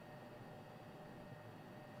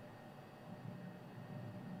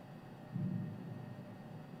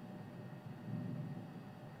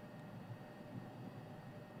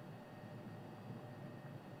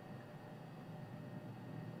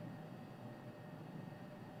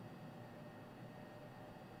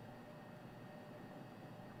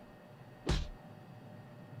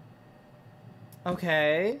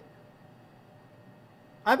 Okay.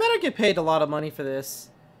 I better get paid a lot of money for this.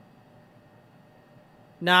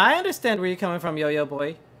 Nah, I understand where you're coming from, Yo-Yo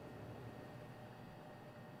Boy.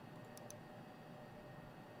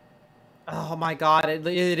 Oh my god, it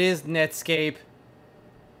is Netscape.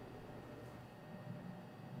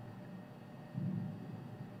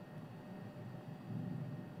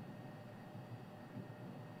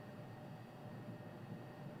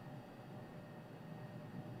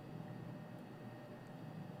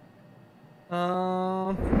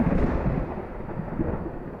 The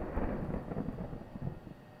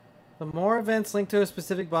more events linked to a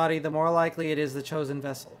specific body, the more likely it is the chosen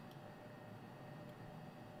vessel.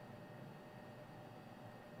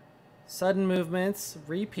 Sudden movements,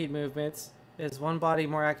 repeat movements. Is one body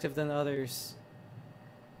more active than others?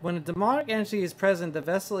 When a demonic entity is present, the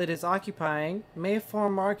vessel it is occupying may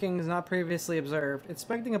form markings not previously observed.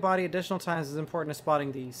 Inspecting a body additional times is important to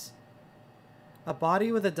spotting these. A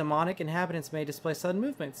body with a demonic inhabitants may display sudden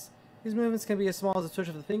movements. These movements can be as small as a twitch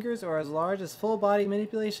of the fingers or as large as full body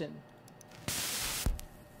manipulation.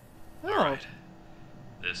 Oh. Alright.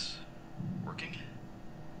 This working?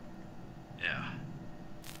 Yeah.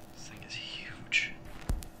 This thing is huge.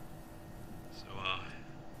 So,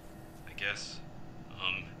 I guess,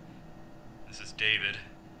 this is David.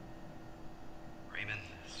 Raymond,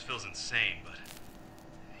 this feels insane, but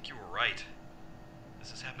I think you were right. This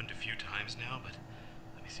has happened a few times now, but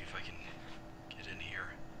let me see if I can get in here.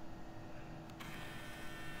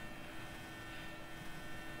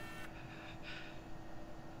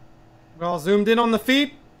 We're all zoomed in on the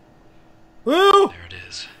feet. Woo! There it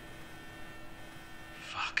is.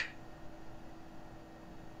 Fuck.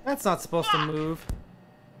 That's not supposed to move.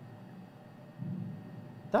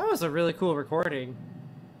 That was a really cool recording.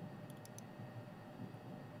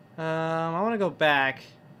 I want to go back.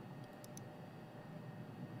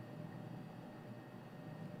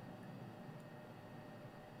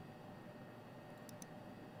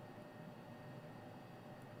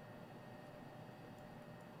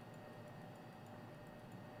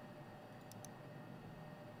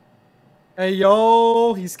 Hey,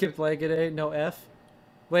 yo! He skipped leg at A. No F.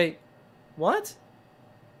 Wait. What?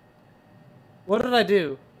 What did I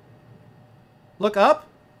do? Look up?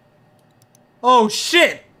 Oh,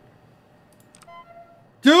 shit!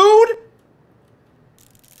 Dude!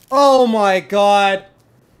 Oh my god.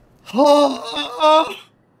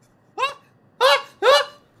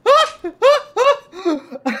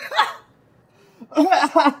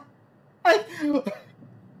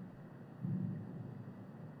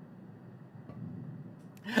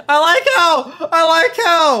 I like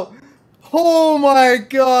how, oh my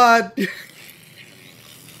god. Yo!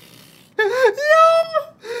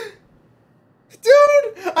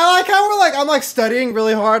 Dude! I like how I'm like studying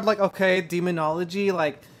really hard, like, okay, demonology,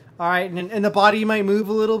 like, alright, and the body might move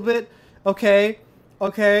a little bit, okay,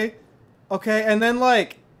 and then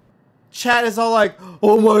like, chat is all like,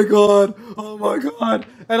 oh my god,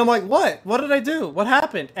 and I'm like, what? What did I do? What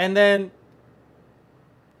happened? And then,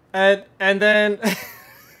 and then,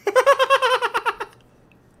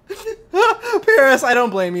 Paris, I don't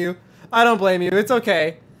blame you. It's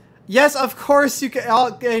okay. Yes, of course you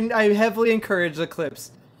can. I heavily encourage the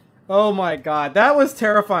clips. Oh my god, that was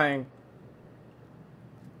terrifying.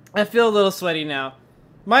 I feel a little sweaty now.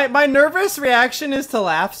 My nervous reaction is to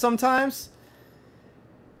laugh sometimes.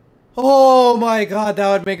 Oh my god, that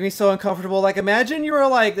would make me so uncomfortable. Like, imagine you were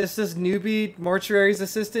like this newbie mortuary's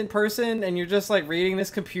assistant person, and you're just like reading this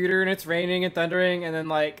computer, and it's raining and thundering, and then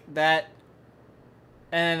like that,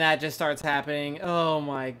 and then that just starts happening. Oh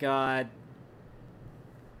my god.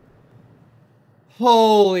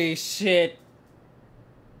 Holy shit.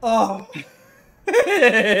 Oh.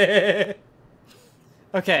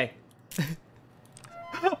 Okay.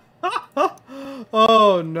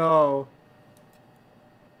 Oh no.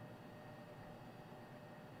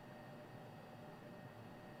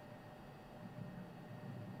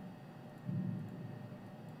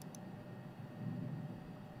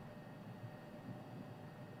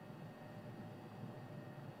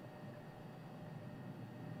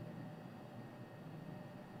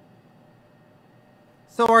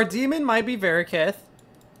 So our demon might be Veriketh.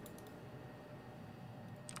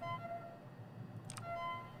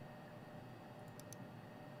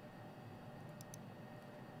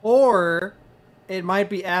 Or it might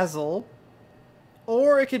be Azel.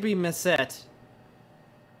 Or it could be Misette.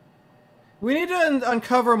 We need to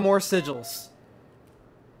uncover more sigils.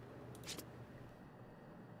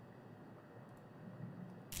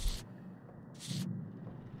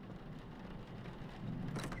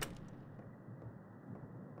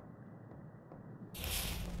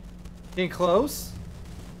 Getting close?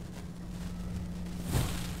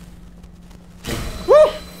 Woo!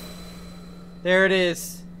 There it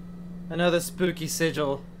is. Another spooky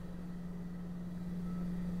sigil.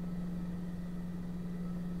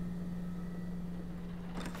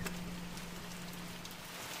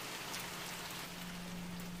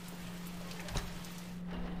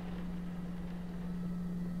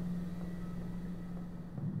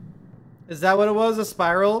 Is that what it was? A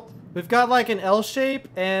spiral? We've got like an L shape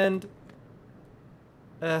and...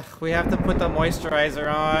 we have to put the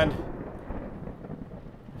moisturizer on.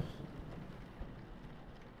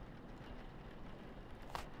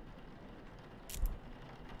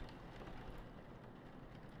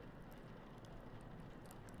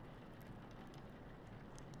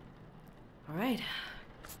 All right.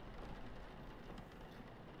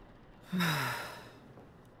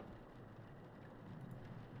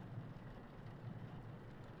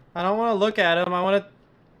 I don't want to look at him. I want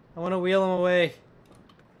to wheel him away.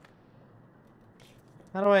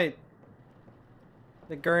 How do I...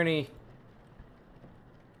 The gurney.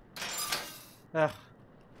 Ugh.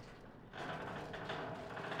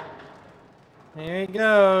 Here he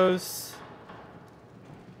goes.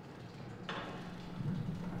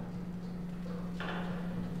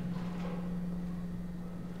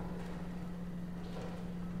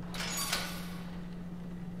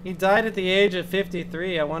 He died at the age of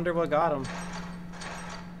 53. I wonder what got him.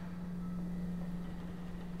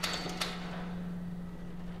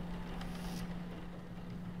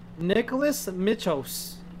 Nicholas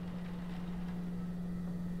Michos.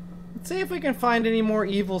 Let's see if we can find any more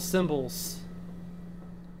evil symbols.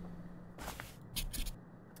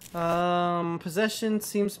 Possession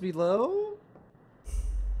seems to be low.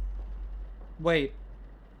 Wait,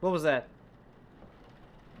 what was that?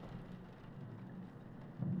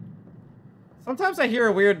 Sometimes I hear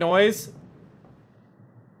a weird noise.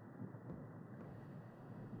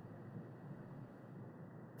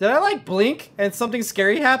 Did I like blink and something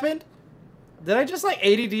scary happened? Did I just like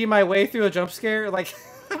ADD my way through a jump scare? Like,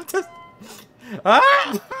 just...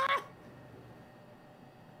 Ah!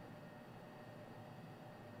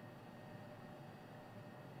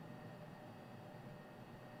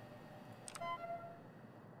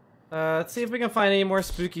 Let's see if we can find any more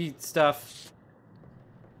spooky stuff.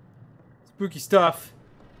 Spooky stuff.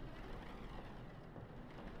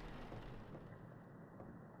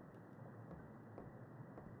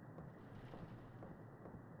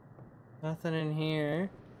 Nothing in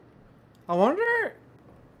here. I wonder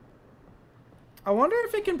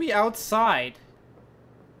if it can be outside.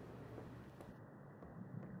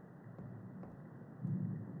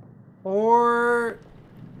 Or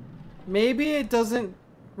maybe it doesn't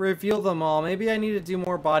reveal them all. Maybe I need to do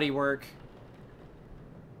more body work.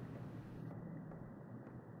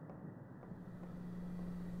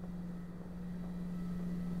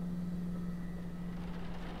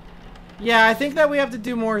 Yeah, I think that we have to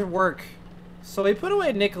do more work. So we put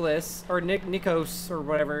away Nicholas, or Nikos, or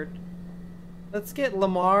whatever. Let's get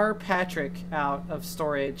Lamar Patrick out of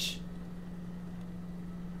storage.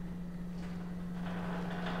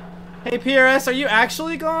 Hey PRS, are you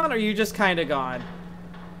actually gone, or are you just kinda gone?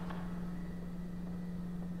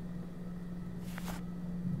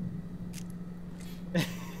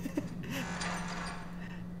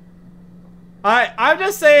 I'm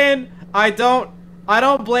just saying, I don't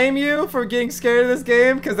blame you for getting scared of this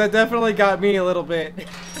game, because that definitely got me a little bit.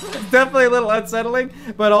 It's definitely a little unsettling,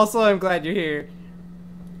 but also I'm glad you're here.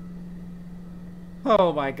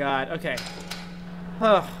 Oh my god, okay.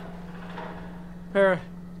 Huh. Let's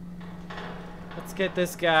get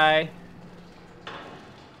this guy.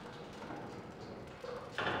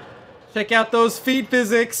 Check out those feet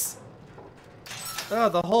physics! Oh,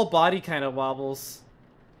 the whole body kind of wobbles.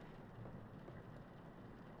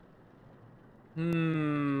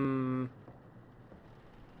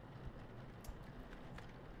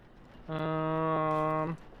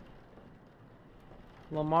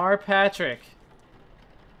 Lamar Patrick.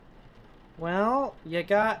 Well, you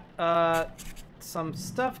got, some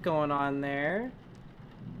stuff going on there.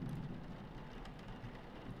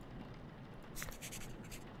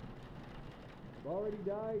 Already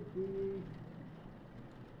died, dude.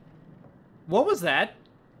 What was that?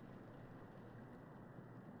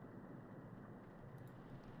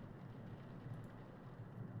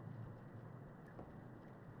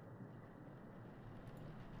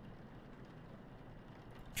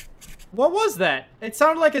 What was that? It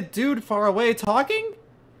sounded like a dude far away talking?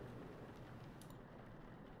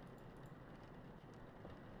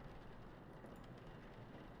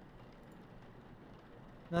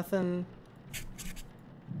 Nothing.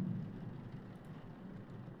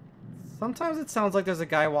 Sometimes it sounds like there's a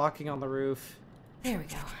guy walking on the roof. There we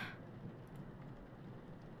go.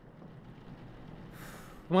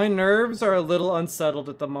 My nerves are a little unsettled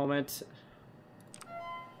at the moment.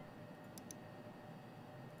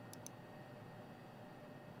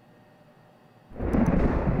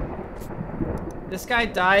 This guy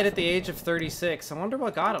died at the age of 36. I wonder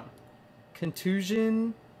what got him.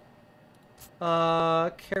 Contusion.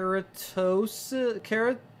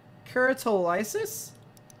 Keratolysis?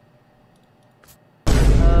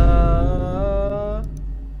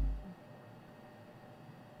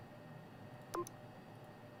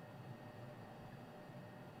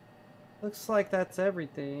 Looks like that's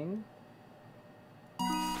everything.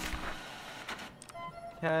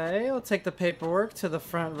 Okay, we'll take the paperwork to the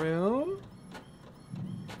front room.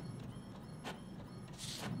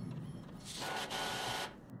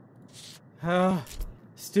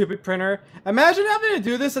 Stupid printer. Imagine having to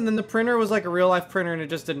do this and then the printer was like a real life printer and it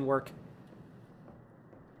just didn't work.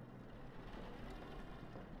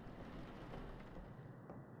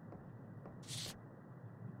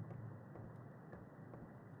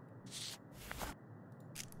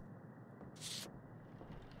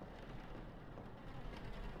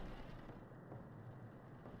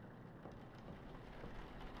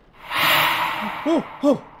 Oh,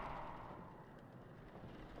 oh.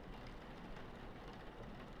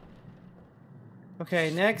 Okay,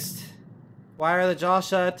 next. Wire the jaw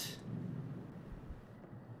shut.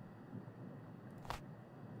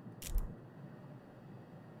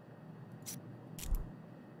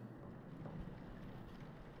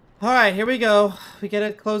 Alright, here we go. We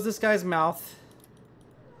gotta close this guy's mouth.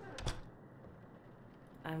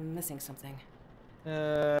 I'm missing something.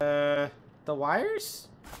 The wires?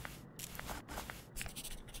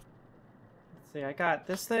 Let's see, I got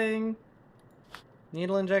this thing.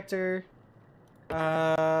 Needle injector.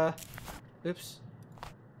 Oops.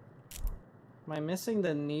 Am I missing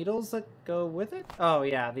the needles that go with it? Oh,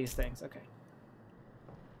 yeah, these things. Okay.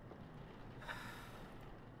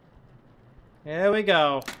 There we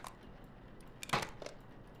go.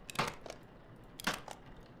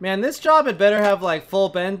 Man, this job had better have, like, full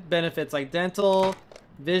benefits, like dental,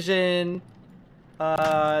 vision,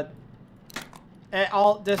 all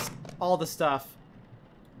the stuff.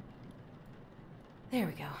 There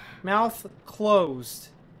we go. Mouth closed.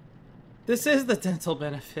 This is the dental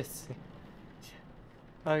benefits.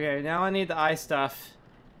 Okay, now I need the eye stuff.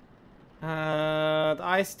 The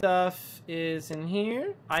eye stuff is in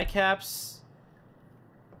here. Eye caps.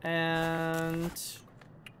 And...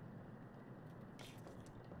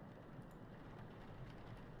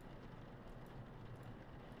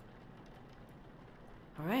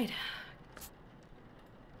 All right.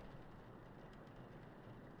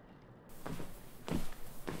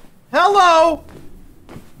 Hello!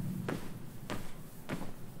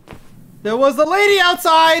 There was a lady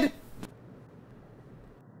outside!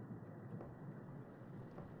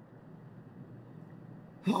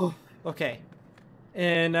 Okay.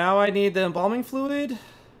 And now I need the embalming fluid.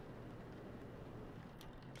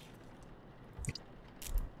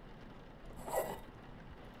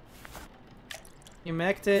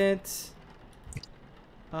 Humectant.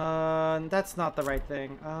 That's not the right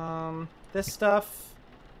thing. This stuff.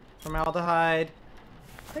 Formaldehyde.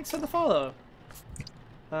 Thanks for the follow.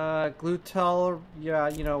 Glutal, yeah,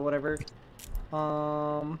 you know, whatever.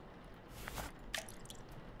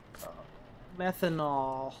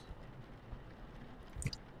 Methanol.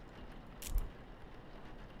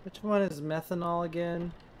 Which one is methanol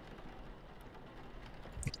again?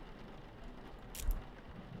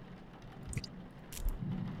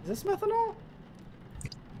 Is this methanol?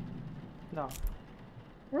 No.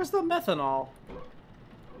 Where's the methanol?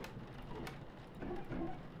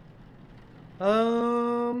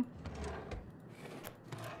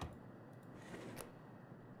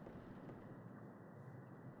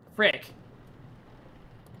 Frick.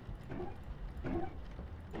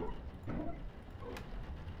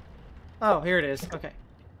 Oh, here it is. Okay.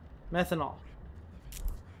 Methanol.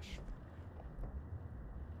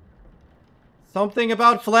 Something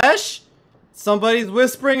about flesh? Somebody's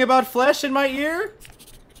whispering about flesh in my ear?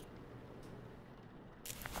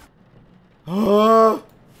 Oh.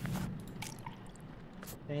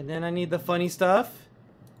 And then I need the funny stuff.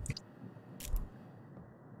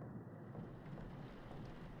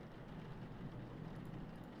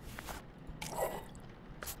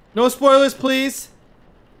 No spoilers, please.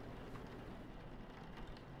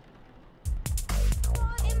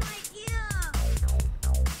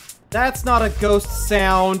 That's not a ghost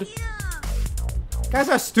sound. Guys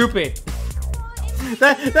are stupid.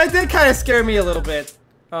 That did kind of scare me a little bit.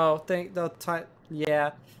 Oh, thank the time.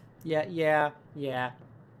 Yeah.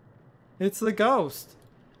 It's the ghost.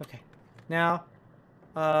 Okay. Now,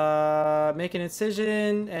 make an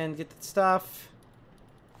incision and get the stuff.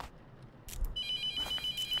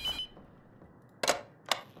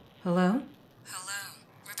 Hello? Hello,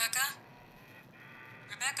 Rebecca?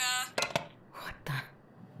 Rebecca? What the?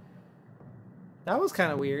 That was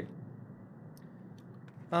kind of weird.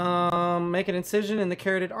 Make an incision in the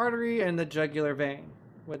carotid artery and the jugular vein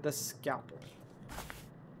with the scalpel.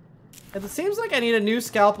 It seems like I need a new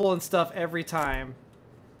scalpel and stuff every time.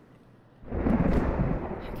 I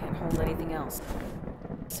can't hold anything else.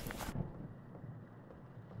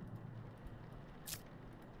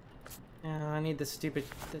 I need the stupid...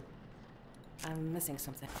 I'm missing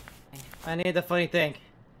something. I need the funny thing.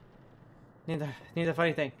 Need the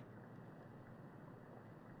funny thing.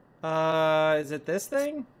 Is it this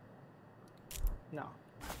thing? No.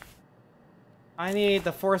 I need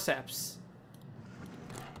the forceps.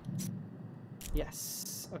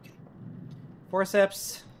 Yes. Okay.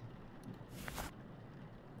 Forceps.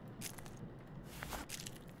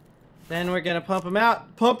 Then we're gonna pump them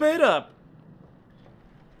out. Pump it up.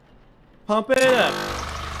 Pump it up.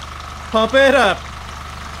 Pump it up.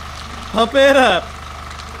 Pump it up.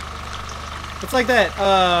 It's like that,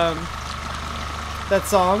 that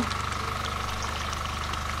song.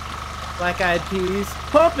 Black Eyed Peas.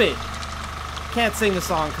 Pump it! Can't sing the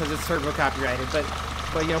song because it's turbo copyrighted, but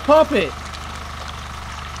you know, pump it!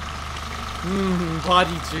 Mmm,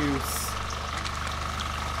 body juice.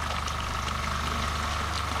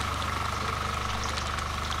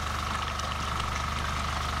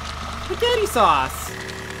 Spaghetti sauce!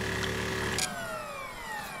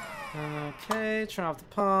 Okay, turn off the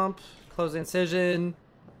pump. Close the incision.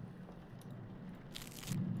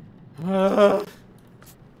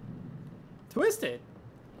 Twist it.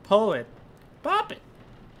 Pull it. Pop it.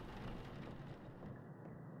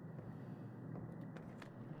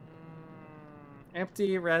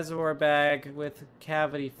 Empty reservoir bag with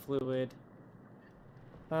cavity fluid.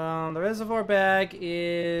 The reservoir bag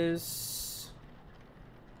is...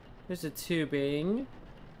 There's a tubing.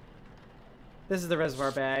 This is the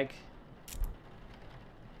reservoir bag.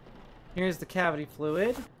 Here's the cavity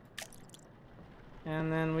fluid.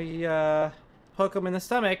 And then we, poke him in the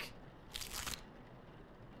stomach.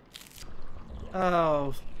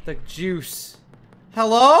 Oh, the juice.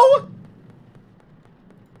 Hello?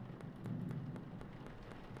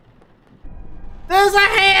 There's a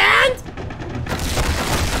hand?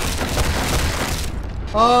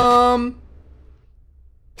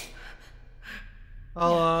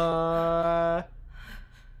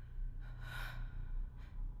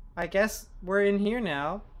 I guess we're in here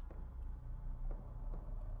now.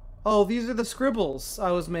 Oh, these are the scribbles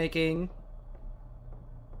I was making.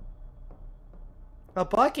 A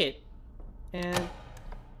bucket. And... If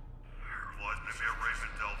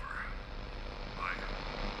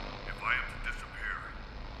I am to disappear,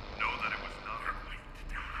 know that it was not her way to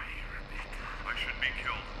die, Rebecca. I should be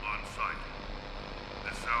killed on sight.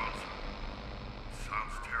 This sounds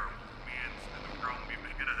terrible. Me and the girl will be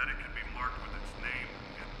making it that it can be marked with its name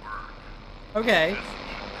and burned. okay. This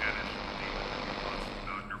should banish the demon.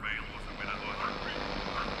 Dr. Bale was a bit of a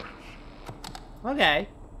Okay.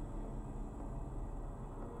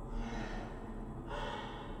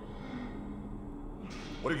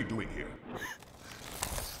 What are you doing here?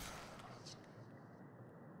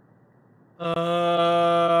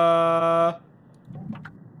 I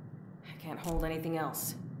can't hold anything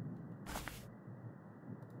else.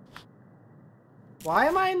 Why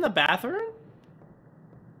am I in the bathroom?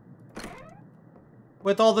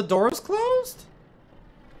 With all the doors closed?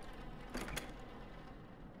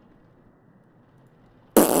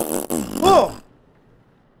 Whoa!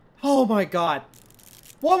 Oh my god.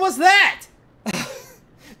 What was that?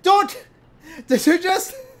 Don't! Did you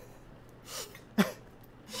just...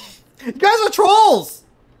 You guys are trolls!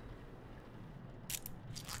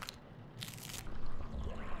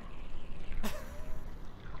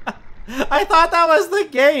 I thought that was the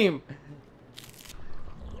game!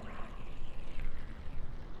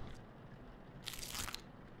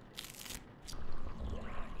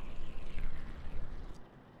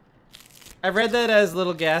 I read that as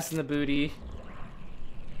little gas in the booty.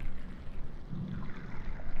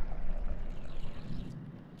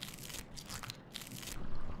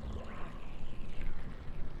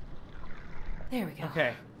 There we go.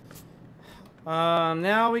 Okay.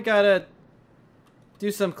 Now we gotta do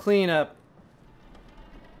some cleanup.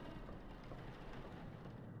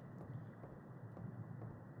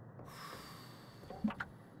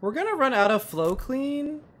 We're gonna run out of flow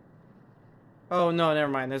clean. Oh no,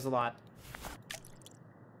 never mind. There's a lot.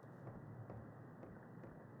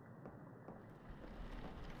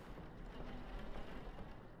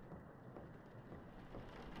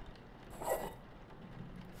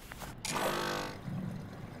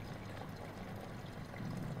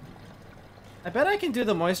 I bet I can do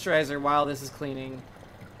the moisturizer while this is cleaning.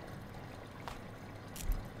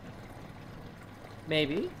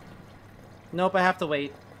 Maybe. Nope, I have to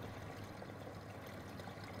wait.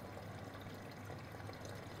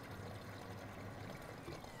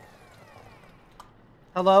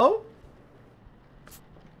 Hello?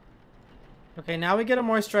 Okay, now we gotta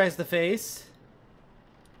moisturize the face.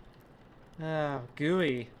 Oh,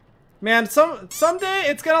 gooey. Man, someday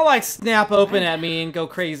it's gonna like snap open at me and go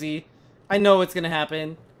crazy. I know it's gonna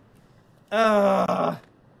happen.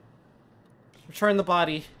 Return the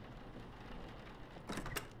body.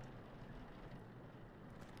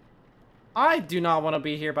 I do not want to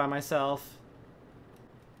be here by myself.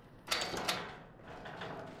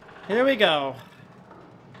 Here we go.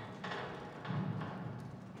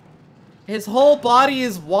 His whole body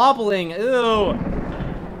is wobbling. Ew.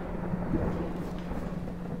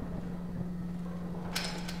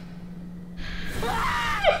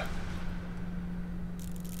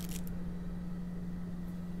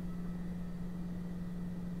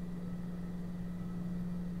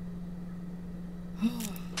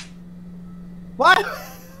 What?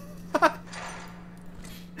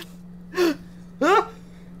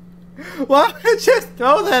 Why would you just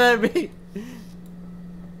throw that at me?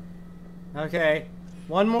 Okay,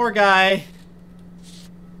 one more guy.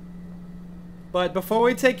 But before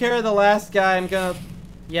we take care of the last guy, I'm gonna...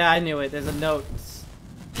 Yeah, I knew it. There's a note.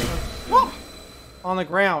 On the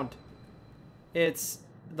ground. It's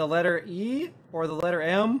the letter E or the letter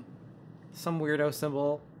M. Some weirdo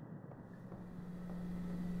symbol.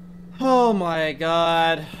 Oh my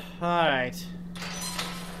god. Alright.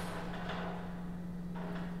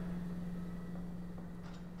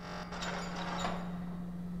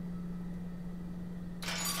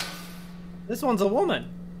 This one's a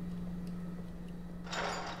woman.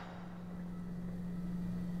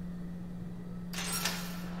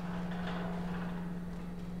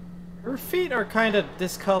 Her feet are kind of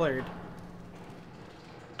discolored.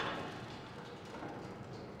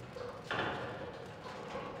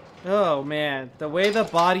 Oh man, the way the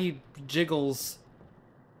body jiggles.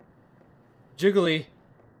 Jiggly.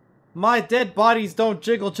 My dead bodies don't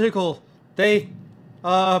jiggle. They,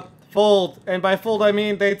 fold. And by fold I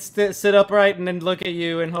mean they'd sit upright and then look at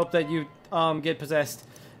you and hope that you, get possessed.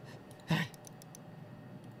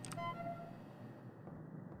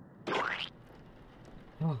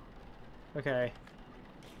 Okay.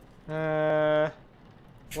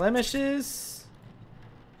 Blemishes?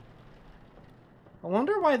 I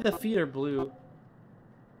wonder why the feet are blue.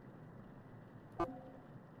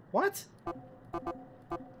 What?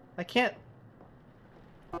 I can't...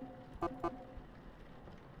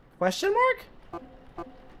 Question mark?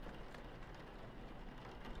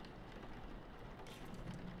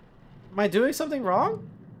 Am I doing something wrong?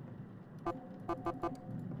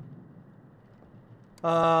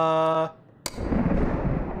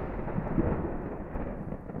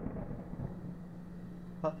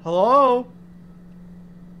 Hello?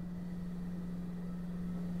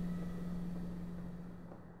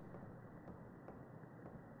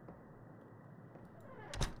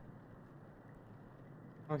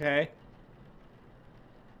 Okay.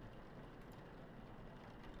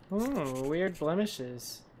 Oh, weird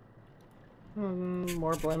blemishes.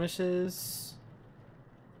 More blemishes.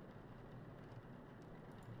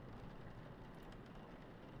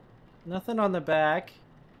 Nothing on the back.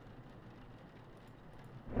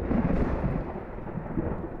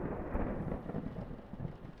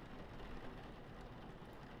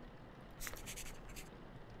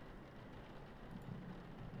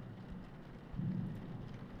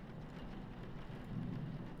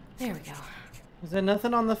 There we go. Is there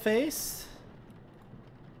nothing on the face?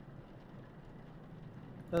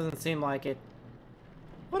 Doesn't seem like it.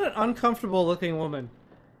 What an uncomfortable looking woman.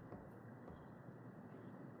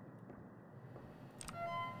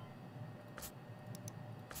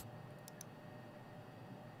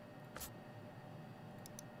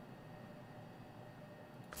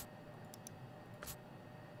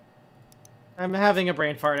 I'm having a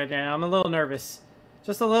brain fart right now. I'm a little nervous.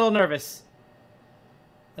 Just a little nervous.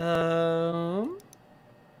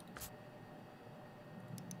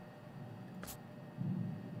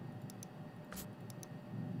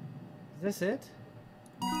 Is this it?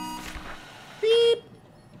 Beep!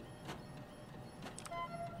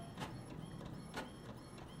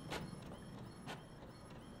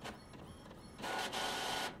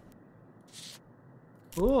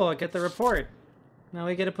 Ooh, I get the report. Now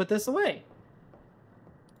we get to put this away.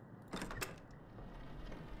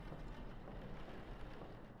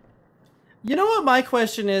 You know what my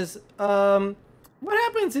question is? What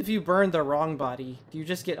happens if you burn the wrong body? Do you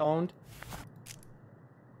just get owned?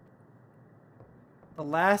 The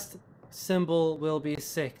last symbol will be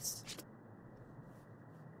 6.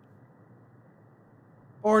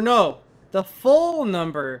 Or no, the full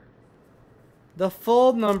number. The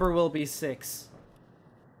full number will be 6.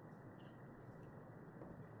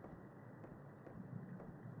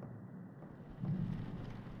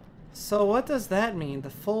 So what does that mean? The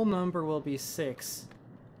full number will be 6.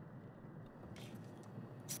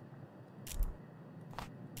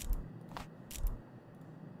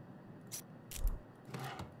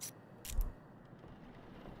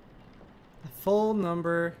 The full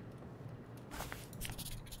number...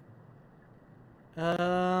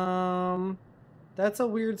 That's a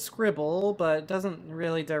weird scribble, but it doesn't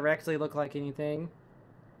really directly look like anything.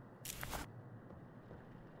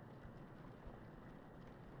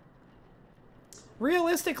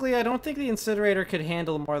 Realistically, I don't think the incinerator could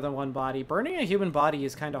handle more than one body. Burning a human body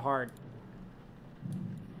is kind of hard.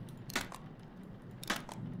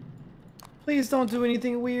 Please don't do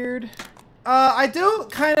anything weird. I do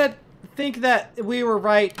kind of think that we were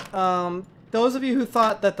right. Those of you who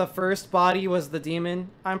thought that the first body was the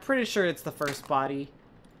demon, I'm pretty sure it's the first body.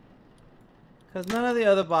 Because none of the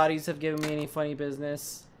other bodies have given me any funny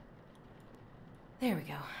business. There we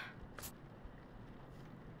go.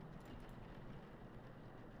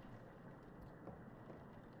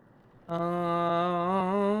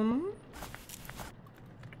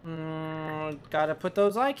 Gotta put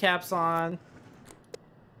those eye caps on.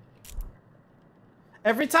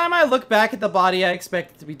 Every time I look back at the body, I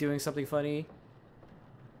expect it to be doing something funny.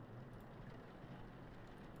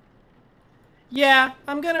 Yeah,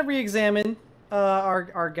 I'm gonna re-examine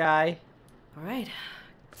our guy. All right.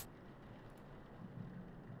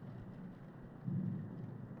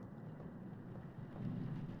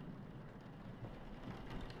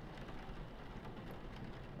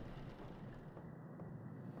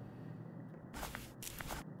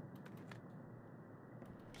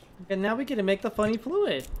 And now we get to make the funny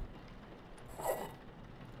fluid.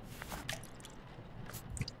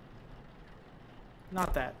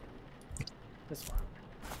 Not that. This one.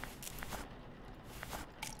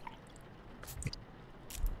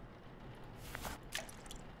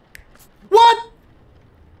 What?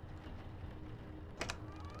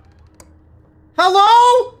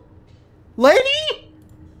 Hello? Lady?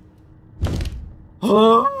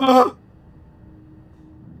 Huh?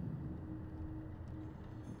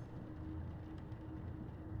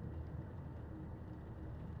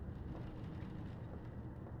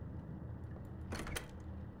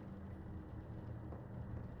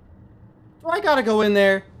 I gotta go in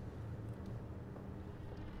there.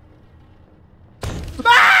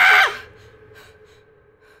 Ah!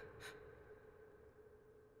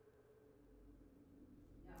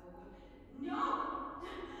 No!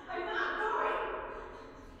 I'm not going!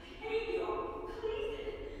 I hate you!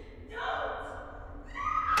 Please,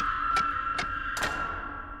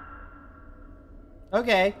 don't!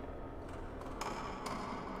 Okay.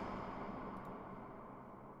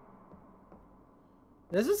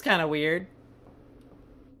 This is kind of weird.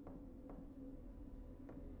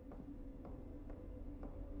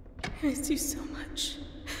 I miss you so much.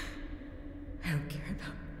 I don't care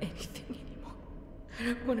about anything anymore. I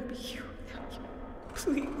don't want to be here without you.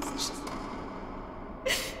 Please, just...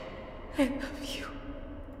 I love you.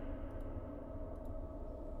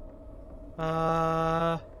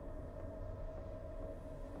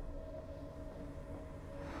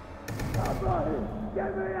 Somebody,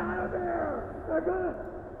 get me out of here!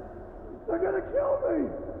 They're gonna kill me!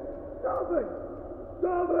 Stop it!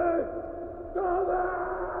 Stop it! Stop it!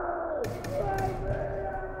 Let me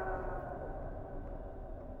out!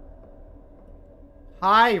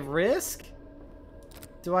 High risk?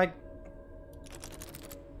 Do I...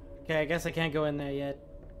 Okay, I guess I can't go in there yet.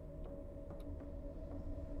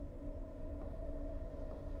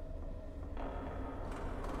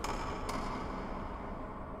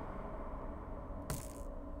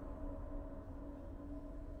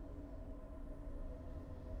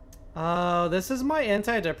 Oh, this is my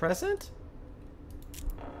antidepressant?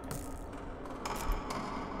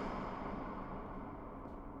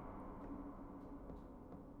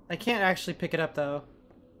 I can't actually pick it up though.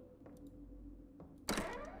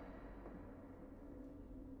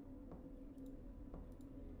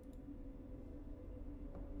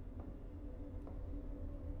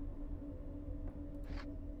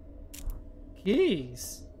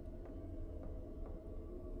 Keys.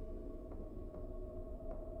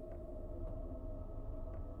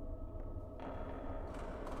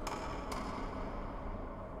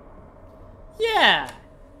 Yeah,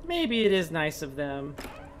 maybe it is nice of them.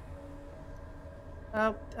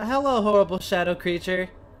 Hello, horrible shadow creature.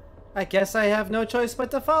 I guess I have no choice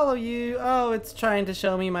but to follow you. Oh, it's trying to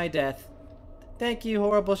show me my death. Thank you,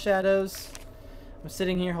 horrible shadows. I'm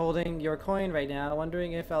sitting here holding your coin right now,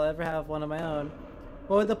 wondering if I'll ever have one of my own.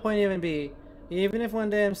 What would the point even be? Even if one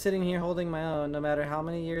day I'm sitting here holding my own, no matter how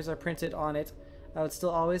many years are printed on it, I would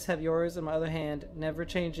still always have yours in my other hand, never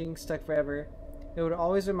changing, stuck forever. It would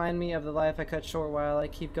always remind me of the life I cut short while I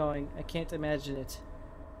keep going. I can't imagine it.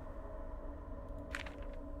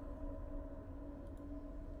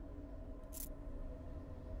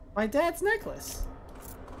 My dad's necklace.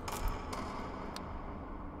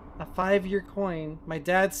 A 5-year coin. My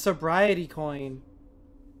dad's sobriety coin.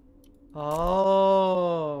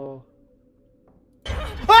 Oh.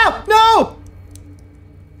 Oh, no!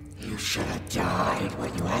 You should have died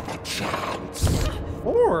when you had the chance.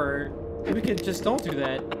 Or we could just don't do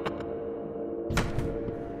that.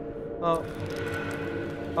 Oh.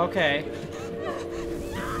 Okay.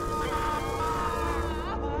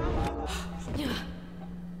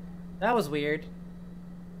 That was weird.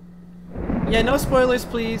 Yeah, no spoilers,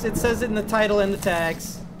 please. It says it in the title and the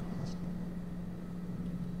tags.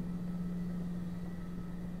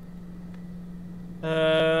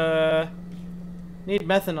 Need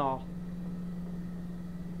methanol.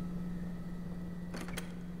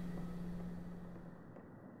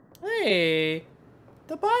 Hey,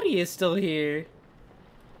 the body is still here.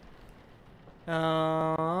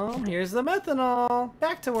 Here's the methanol.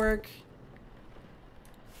 Back to work.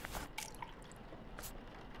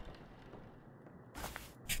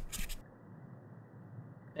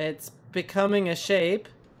 It's becoming a shape.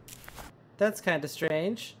 That's kind of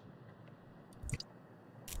strange.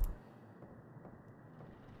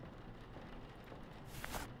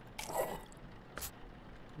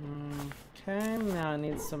 Okay, now I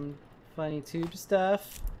need some funny tube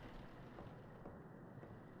stuff.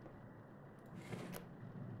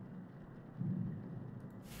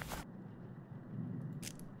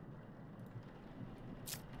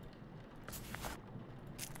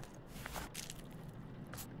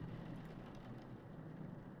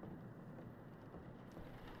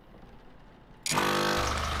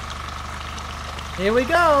 Here we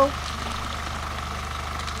go!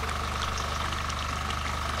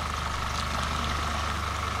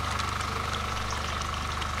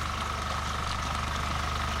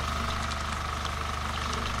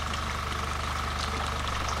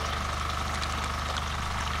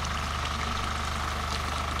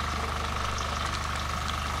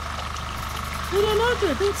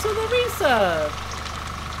 Thanks for the resub!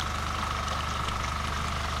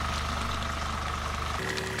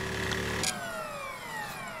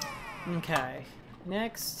 Okay,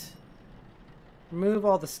 next, remove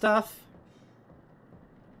all the stuff.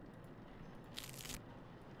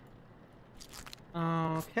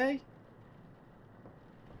 Okay.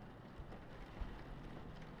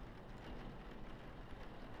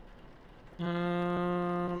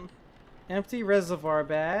 Empty reservoir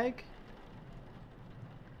bag.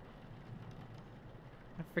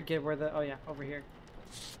 I forget where the, oh yeah, over here.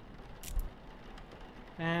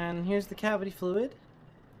 And here's the cavity fluid.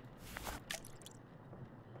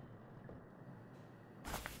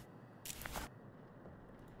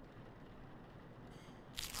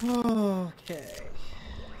 Okay.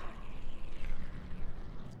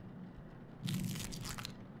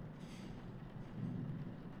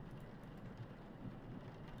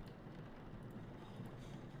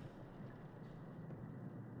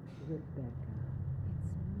 Rebecca,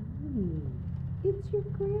 it's me. It's your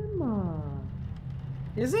grandma.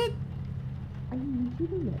 Is it? I need you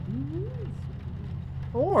to let me in.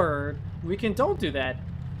 Or we can don't do that.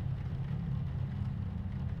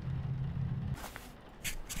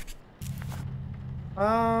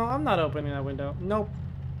 I'm not opening that window. Nope.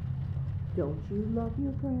 Don't you love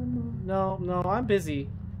your grandma? No, no, I'm busy.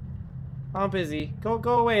 I'm busy. Go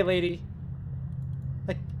away, lady.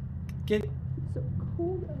 Like, get. It's so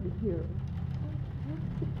cold out here.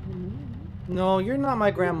 No, you're not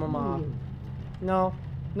my grandmama. No,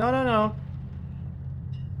 no.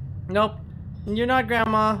 Nope. You're not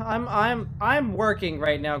grandma. I'm working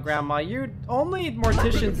right now, grandma. You're only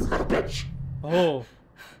morticians. Oh.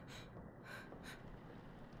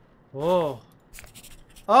 Whoa.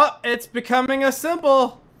 Oh, it's becoming a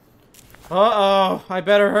symbol. Uh-oh, I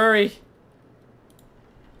better hurry.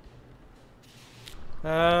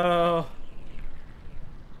 Oh.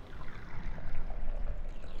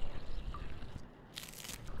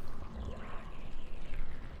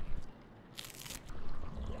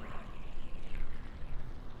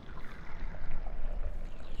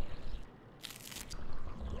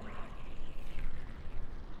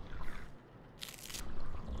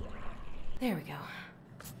 There we go.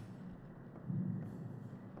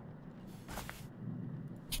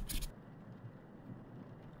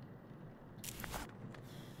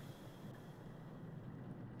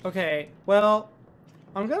 Okay, well,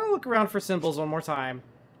 I'm gonna look around for symbols one more time.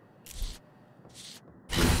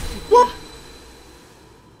 Whoop!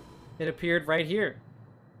 It appeared right here.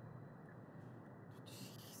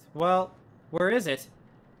 Well, where is it?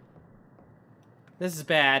 This is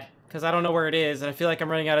bad, because I don't know where it is, and I feel like I'm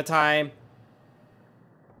running out of time.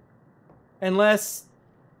 Unless...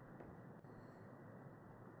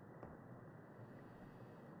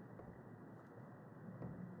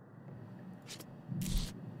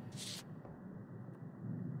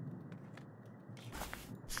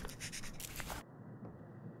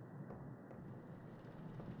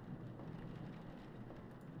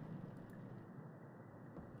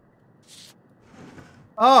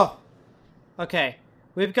 Oh! Okay.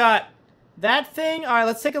 We've got that thing. All right,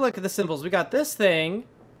 let's take a look at the symbols. We got this thing.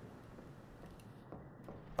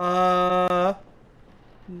 There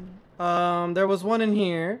was one in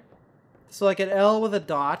here. So like an L with a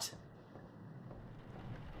dot.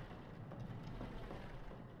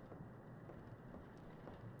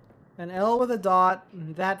 An L with a dot.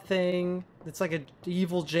 That thing. It's like an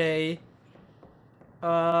evil J.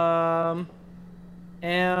 And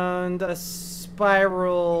a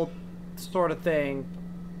spiral sort of thing.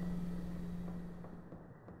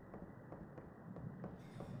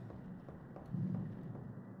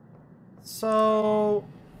 So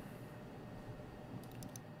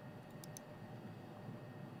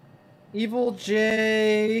evil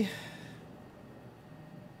J.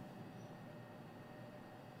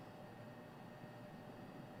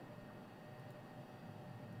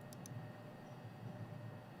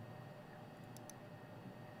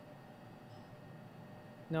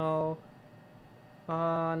 No.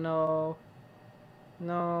 No.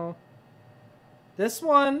 No. This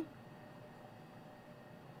one?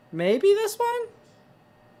 Maybe this one?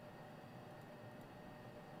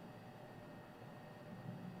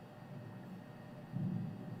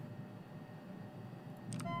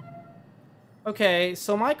 Okay,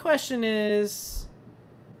 so my question is...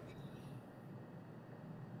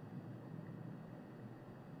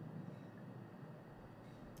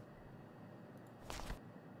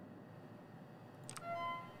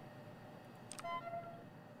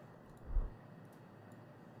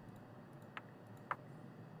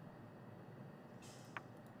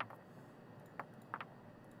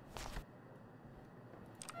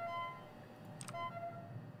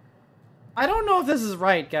 I don't know if this is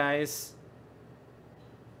right, guys.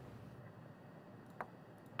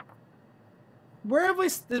 Where have we...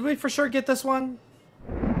 Did we for sure get this one?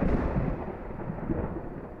 I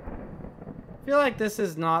feel like this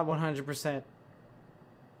is not 100%.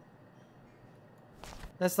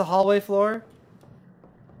 That's the hallway floor?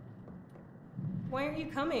 Why aren't you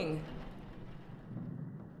coming?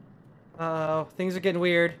 Uh-oh, things are getting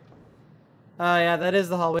weird. Yeah, that is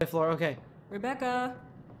the hallway floor. Okay. Rebecca?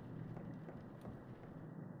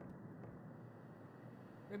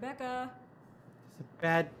 Rebecca?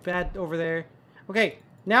 There's a bad over there. Okay,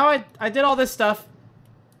 now I did all this stuff.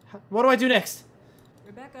 What do I do next?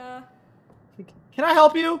 Rebecca? Can I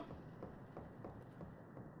help you?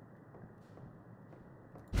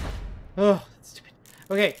 Oh, that's stupid.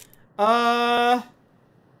 Okay.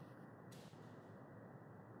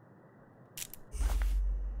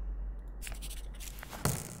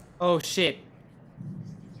 Oh, shit.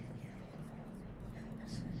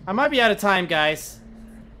 I might be out of time, guys.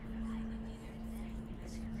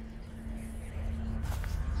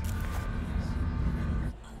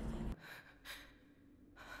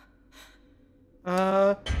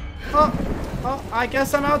 Oh, I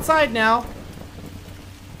guess I'm outside now.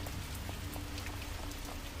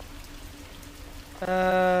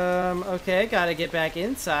 Okay, gotta get back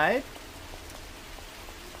inside.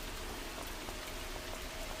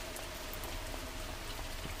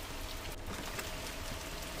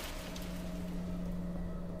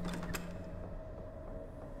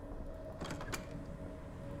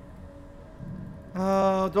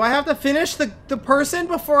 Oh, do I have to finish the person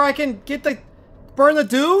before I can get the... burn the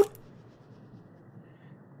dude?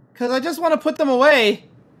 Because I just want to put them away.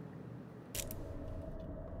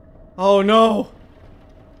 Oh, no.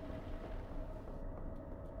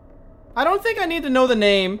 I don't think I need to know the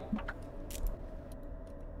name. I'm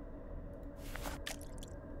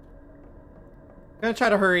gonna try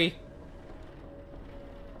to hurry.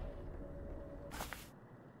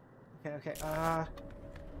 Okay,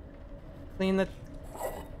 clean the...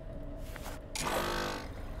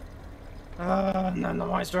 not the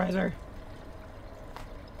moisturizer.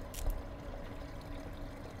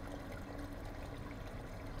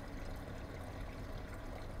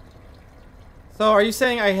 So, are you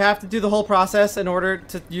saying I have to do the whole process in order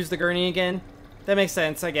to use the gurney again? That makes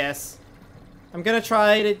sense, I guess. I'm gonna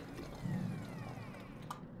try to...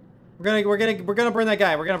 We're gonna burn that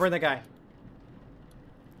guy. We're gonna burn that guy.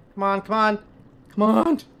 Come on, come on. Come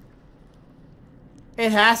on.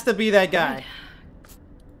 It has to be that guy.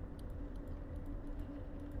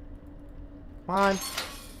 Come on.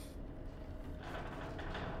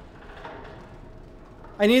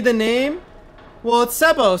 I need the name? Well, it's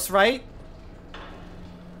Sebos, right?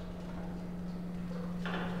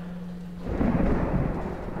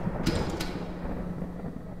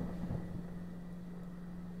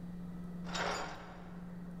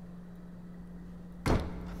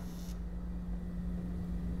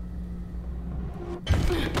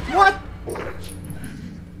 What?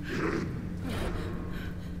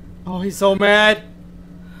 Oh, he's so mad.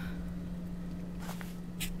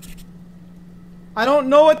 I don't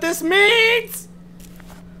know what this means!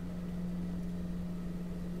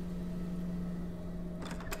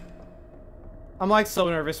 I'm like so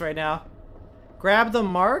nervous right now. Grab the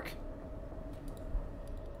mark?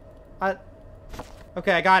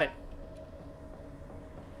 Okay, I got it.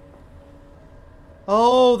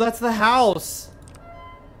 Oh, that's the house.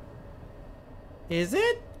 Is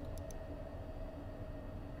it?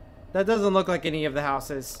 That doesn't look like any of the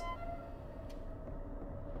houses.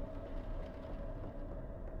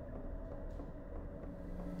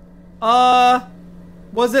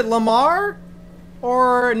 Was it Lamar?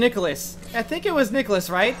 Or Nicholas? I think it was Nicholas,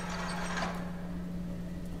 right?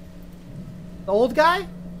 The old guy?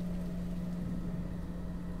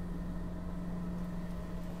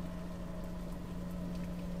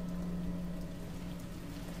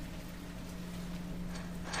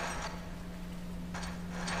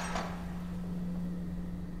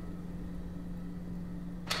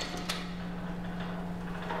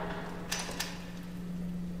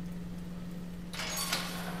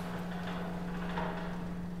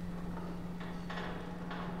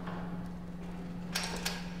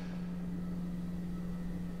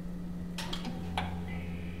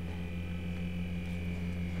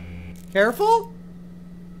 Careful?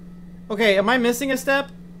 Okay, am I missing a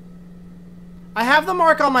step? I have the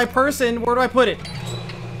mark on my person. Where do I put it?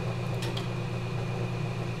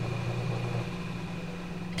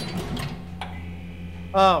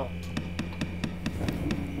 Oh.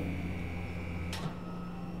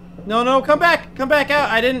 No, no, come back! Come back out!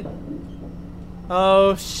 I didn't...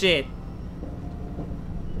 Oh, shit.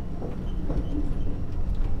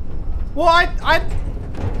 Well,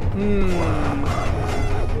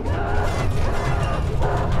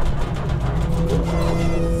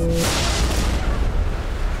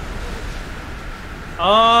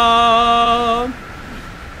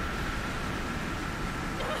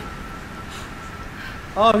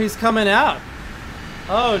 Oh, he's coming out.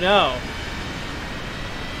 Oh, no.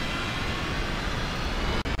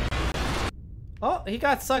 Oh, he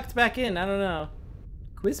got sucked back in. I don't know.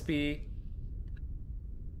 Quispy.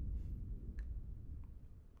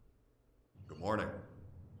 Good morning.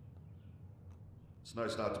 It's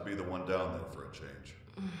nice not to be the one down there for a change.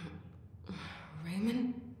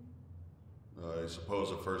 Raymond? I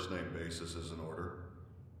suppose a first name basis is in order.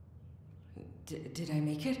 Did I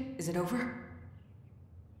make it? Is it over?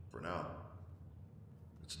 For now.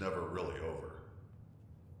 It's never really over.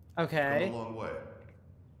 Okay. Come a long way.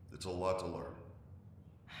 It's a lot to learn.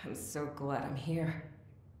 I'm so glad I'm here.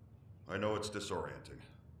 I know it's disorienting.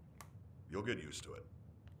 You'll get used to it.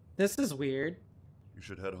 This is weird. You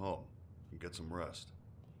should head home and get some rest.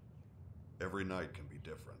 Every night can be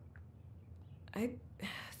different. I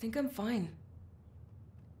think I'm fine.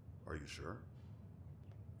 Are you sure?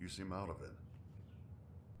 You seem out of it.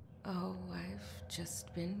 Oh, I've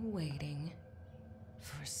just been waiting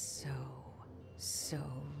for so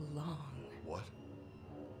long. What?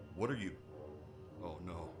 What are you... Oh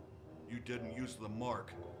no. You didn't use the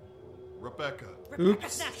mark. Rebecca.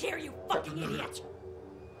 Rebecca's not here, you fucking idiot!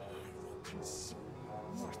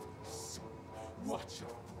 Worthless. Watch your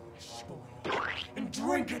flesh go on and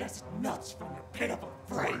drink it as it melts from your pitiful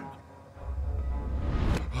frame.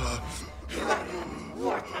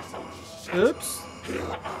 Oops.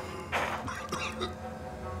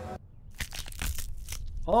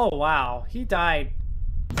 Oh, wow. He died.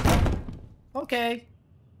 Okay.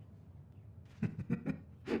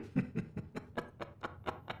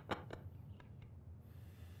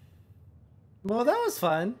 Well, that was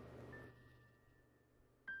fun.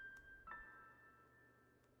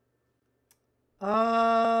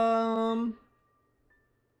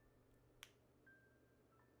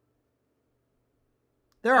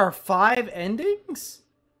 There are 5 endings?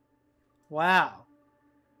 Wow.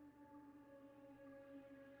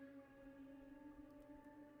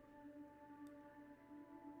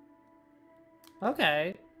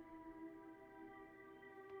 Okay.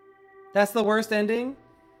 That's the worst ending?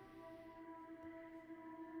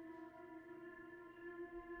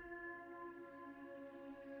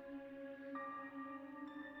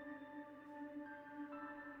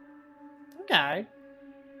 Okay.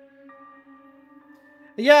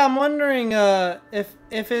 Yeah, I'm wondering if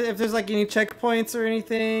there's like any checkpoints or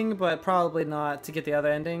anything, but probably not to get the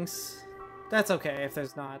other endings. That's okay if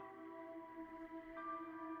there's not.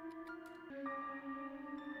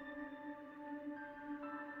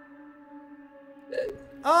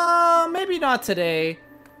 Maybe not today.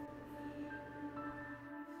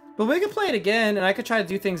 But we could play it again, and I could try to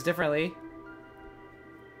do things differently.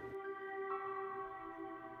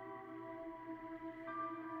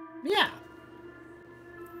 Yeah.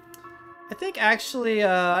 think actually,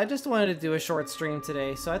 I just wanted to do a short stream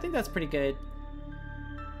today, so I think that's pretty good.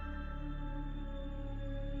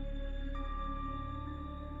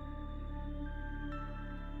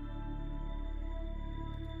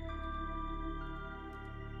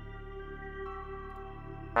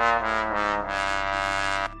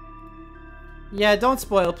 Yeah, don't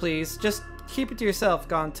spoil, please. Just keep it to yourself,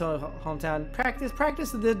 Gone to Hometown.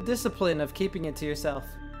 Practice the discipline of keeping it to yourself.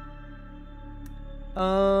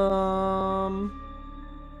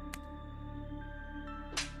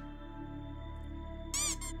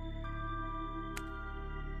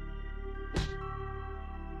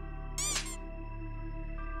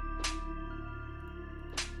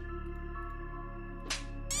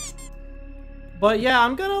 But yeah,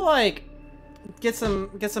 I'm gonna like get some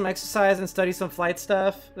exercise and study some flight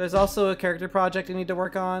stuff. There's also a character project I need to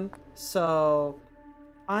work on. So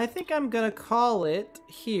I think I'm gonna call it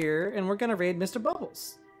here and we're gonna raid Mr.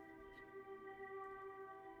 Bubbles.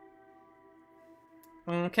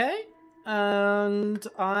 Okay. And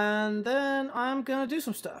then I'm gonna do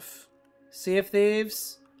some stuff. Sea of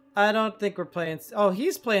Thieves. I don't think we're playing. Oh,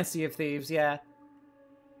 he's playing Sea of Thieves, yeah.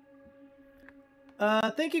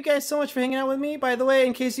 Thank you guys so much for hanging out with me. By the way,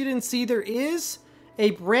 in case you didn't see, there is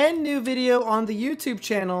a brand new video on the YouTube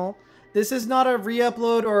channel. This is not a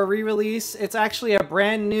re-upload or a re-release. It's actually a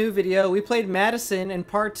brand new video. We played Madison, and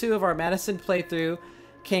part 2 of our Madison playthrough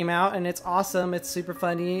came out, and it's awesome. It's super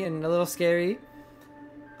funny and a little scary.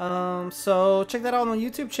 So check that out on the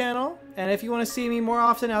YouTube channel. And if you want to see me more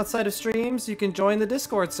often outside of streams, you can join the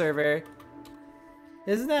Discord server.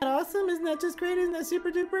 Isn't that awesome? Isn't that just great? Isn't that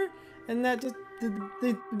super duper? And that just